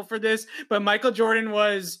example for this. But Michael Jordan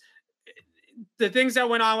was – the things that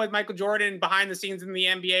went on with Michael Jordan behind the scenes in the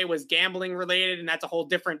NBA was gambling related, and that's a whole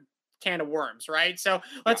different can of worms, right? So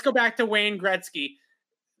let's go back to Wayne Gretzky.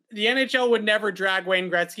 The NHL would never drag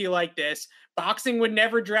Wayne Gretzky like this. Boxing would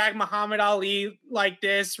never drag Muhammad Ali like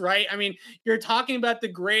this, right? I mean, you're talking about the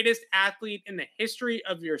greatest athlete in the history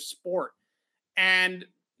of your sport. And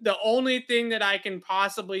 – the only thing that I can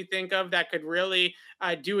possibly think of that could really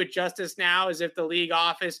do it justice now is if the league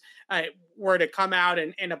office were to come out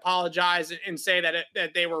and apologize and say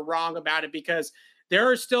that they were wrong about it, because there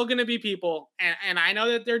are still going to be people, and I know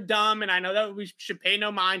that they're dumb, and I know that we should pay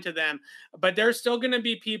no mind to them, but there's still going to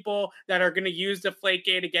be people that are going to use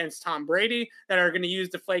Deflategate against Tom Brady, that are going to use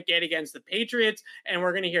Deflategate against the Patriots, and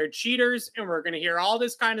we're going to hear cheaters, and we're going to hear all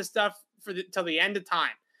this kind of stuff till the end of time.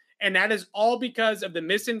 And that is all because of the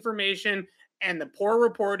misinformation and the poor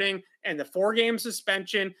reporting and the 4-game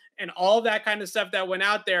suspension and all that kind of stuff that went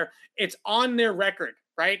out there. It's on their record,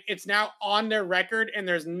 right? It's now on their record, and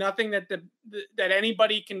there's nothing that that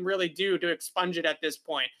anybody can really do to expunge it at this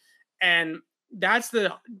point. And that's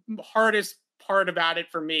the hardest part about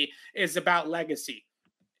it for me, is about legacy.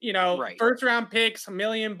 You know, first round picks, $1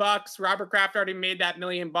 million. Robert Kraft already made that $1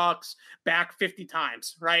 million back 50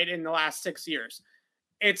 times, right, in the last 6 years.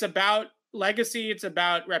 It's about legacy. It's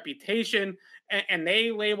about reputation. And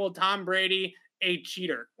they labeled Tom Brady a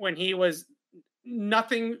cheater when he was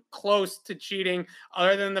nothing close to cheating,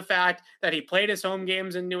 other than the fact that he played his home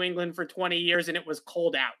games in New England for 20 years and it was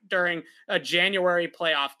cold out during a January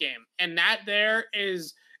playoff game. And that there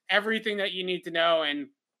is everything that you need to know. And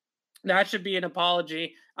that should be an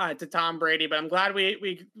apology to Tom Brady. But I'm glad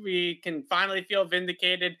we can finally feel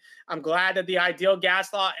vindicated. I'm glad that the ideal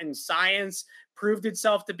gas law and science proved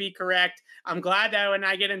itself to be correct. I'm glad that when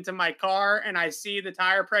I get into my car and I see the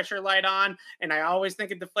tire pressure light on, and I always think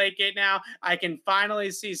of Deflategate now, I can finally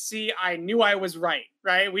see, I knew I was right?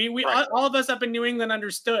 We all of us up in New England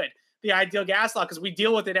understood the ideal gas law because we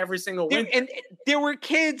deal with it every single winter. And there were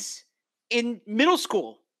kids in middle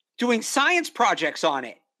school doing science projects on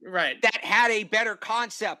it. Right. That had a better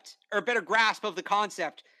concept or a better grasp of the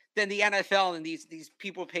concept than the NFL and these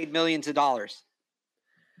people paid millions of dollars.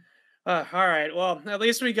 All right. Well, at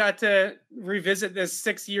least we got to revisit this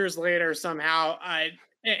 6 years later somehow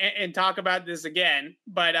and talk about this again.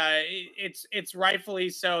 But it's rightfully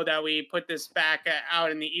so that we put this back out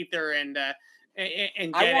in the ether and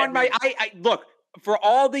I want look. For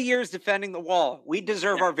all the years defending the wall, we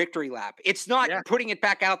deserve our victory lap. It's not putting it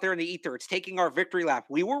back out there in the ether. It's taking our victory lap.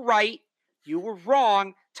 We were right. You were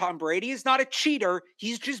wrong. Tom Brady is not a cheater.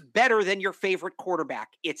 He's just better than your favorite quarterback.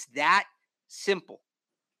 It's that simple.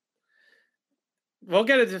 We'll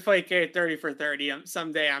get a Deflategate 30 for 30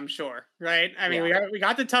 someday, I'm sure. Right? I mean, we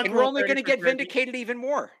got the Tuck. And we're only going to get vindicated even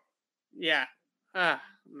more. Yeah.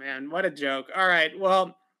 Man, what a joke. All right.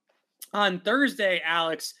 Well, on Thursday,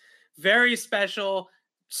 Alex, very special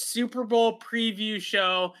Super Bowl preview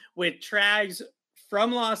show with Trags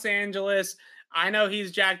from Los Angeles. I know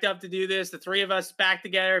he's jacked up to do this. The three of us back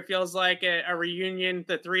together. It feels like a reunion.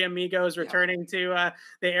 The three amigos returning to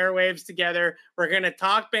the airwaves together. We're going to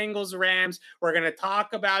talk Bengals Rams. We're going to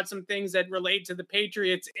talk about some things that relate to the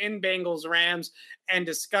Patriots in Bengals Rams and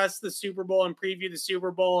discuss the Super Bowl and preview the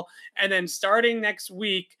Super Bowl. And then starting next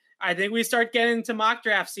week, I think we start getting into mock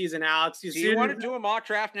draft season, Alex. Do you want to do a mock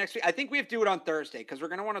draft next week? I think we have to do it on Thursday because we're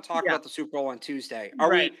going to want to talk about the Super Bowl on Tuesday.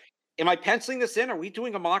 Am I penciling this in? Are we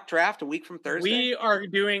doing a mock draft a week from Thursday? We are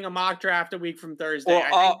doing a mock draft a week from Thursday.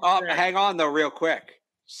 Well, hang on, though, real quick.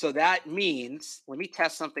 So that means, let me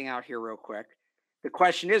test something out here real quick. The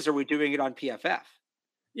question is, are we doing it on PFF?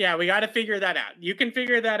 Yeah, we got to figure that out. You can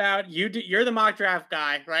figure that out. You're the mock draft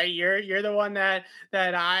guy, right? You're the one that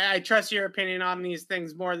I trust your opinion on these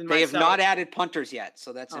things more than myself. They have not added punters yet,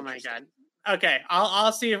 so that's interesting. My God. Okay,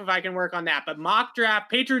 I'll see if I can work on that. But mock draft,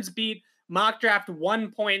 Patriots beat mock draft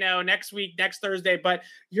 1.0 next week, next Thursday. But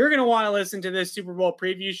you're going to want to listen to this Super Bowl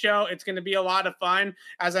preview show. It's going to be a lot of fun.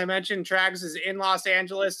 As I mentioned, Trags is in Los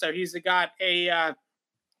Angeles, so he's got a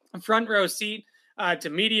front row seat to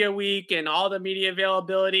media week and all the media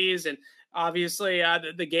availabilities and obviously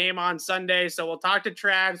the game on Sunday. So we'll talk to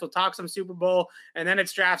Trags, we'll talk some Super Bowl, and then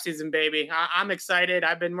it's draft season, baby. I'm excited.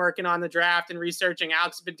 I've been working on the draft and researching.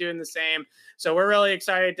 Alex has been doing the same. So we're really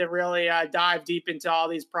excited to really dive deep into all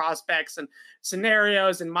these prospects and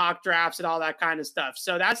scenarios and mock drafts and all that kind of stuff.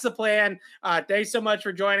 So that's the plan. Thanks so much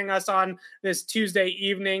for joining us on this Tuesday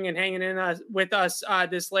evening and hanging in with us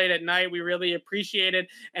this late at night. We really appreciate it.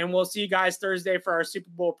 And we'll see you guys Thursday for our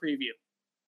Super Bowl preview.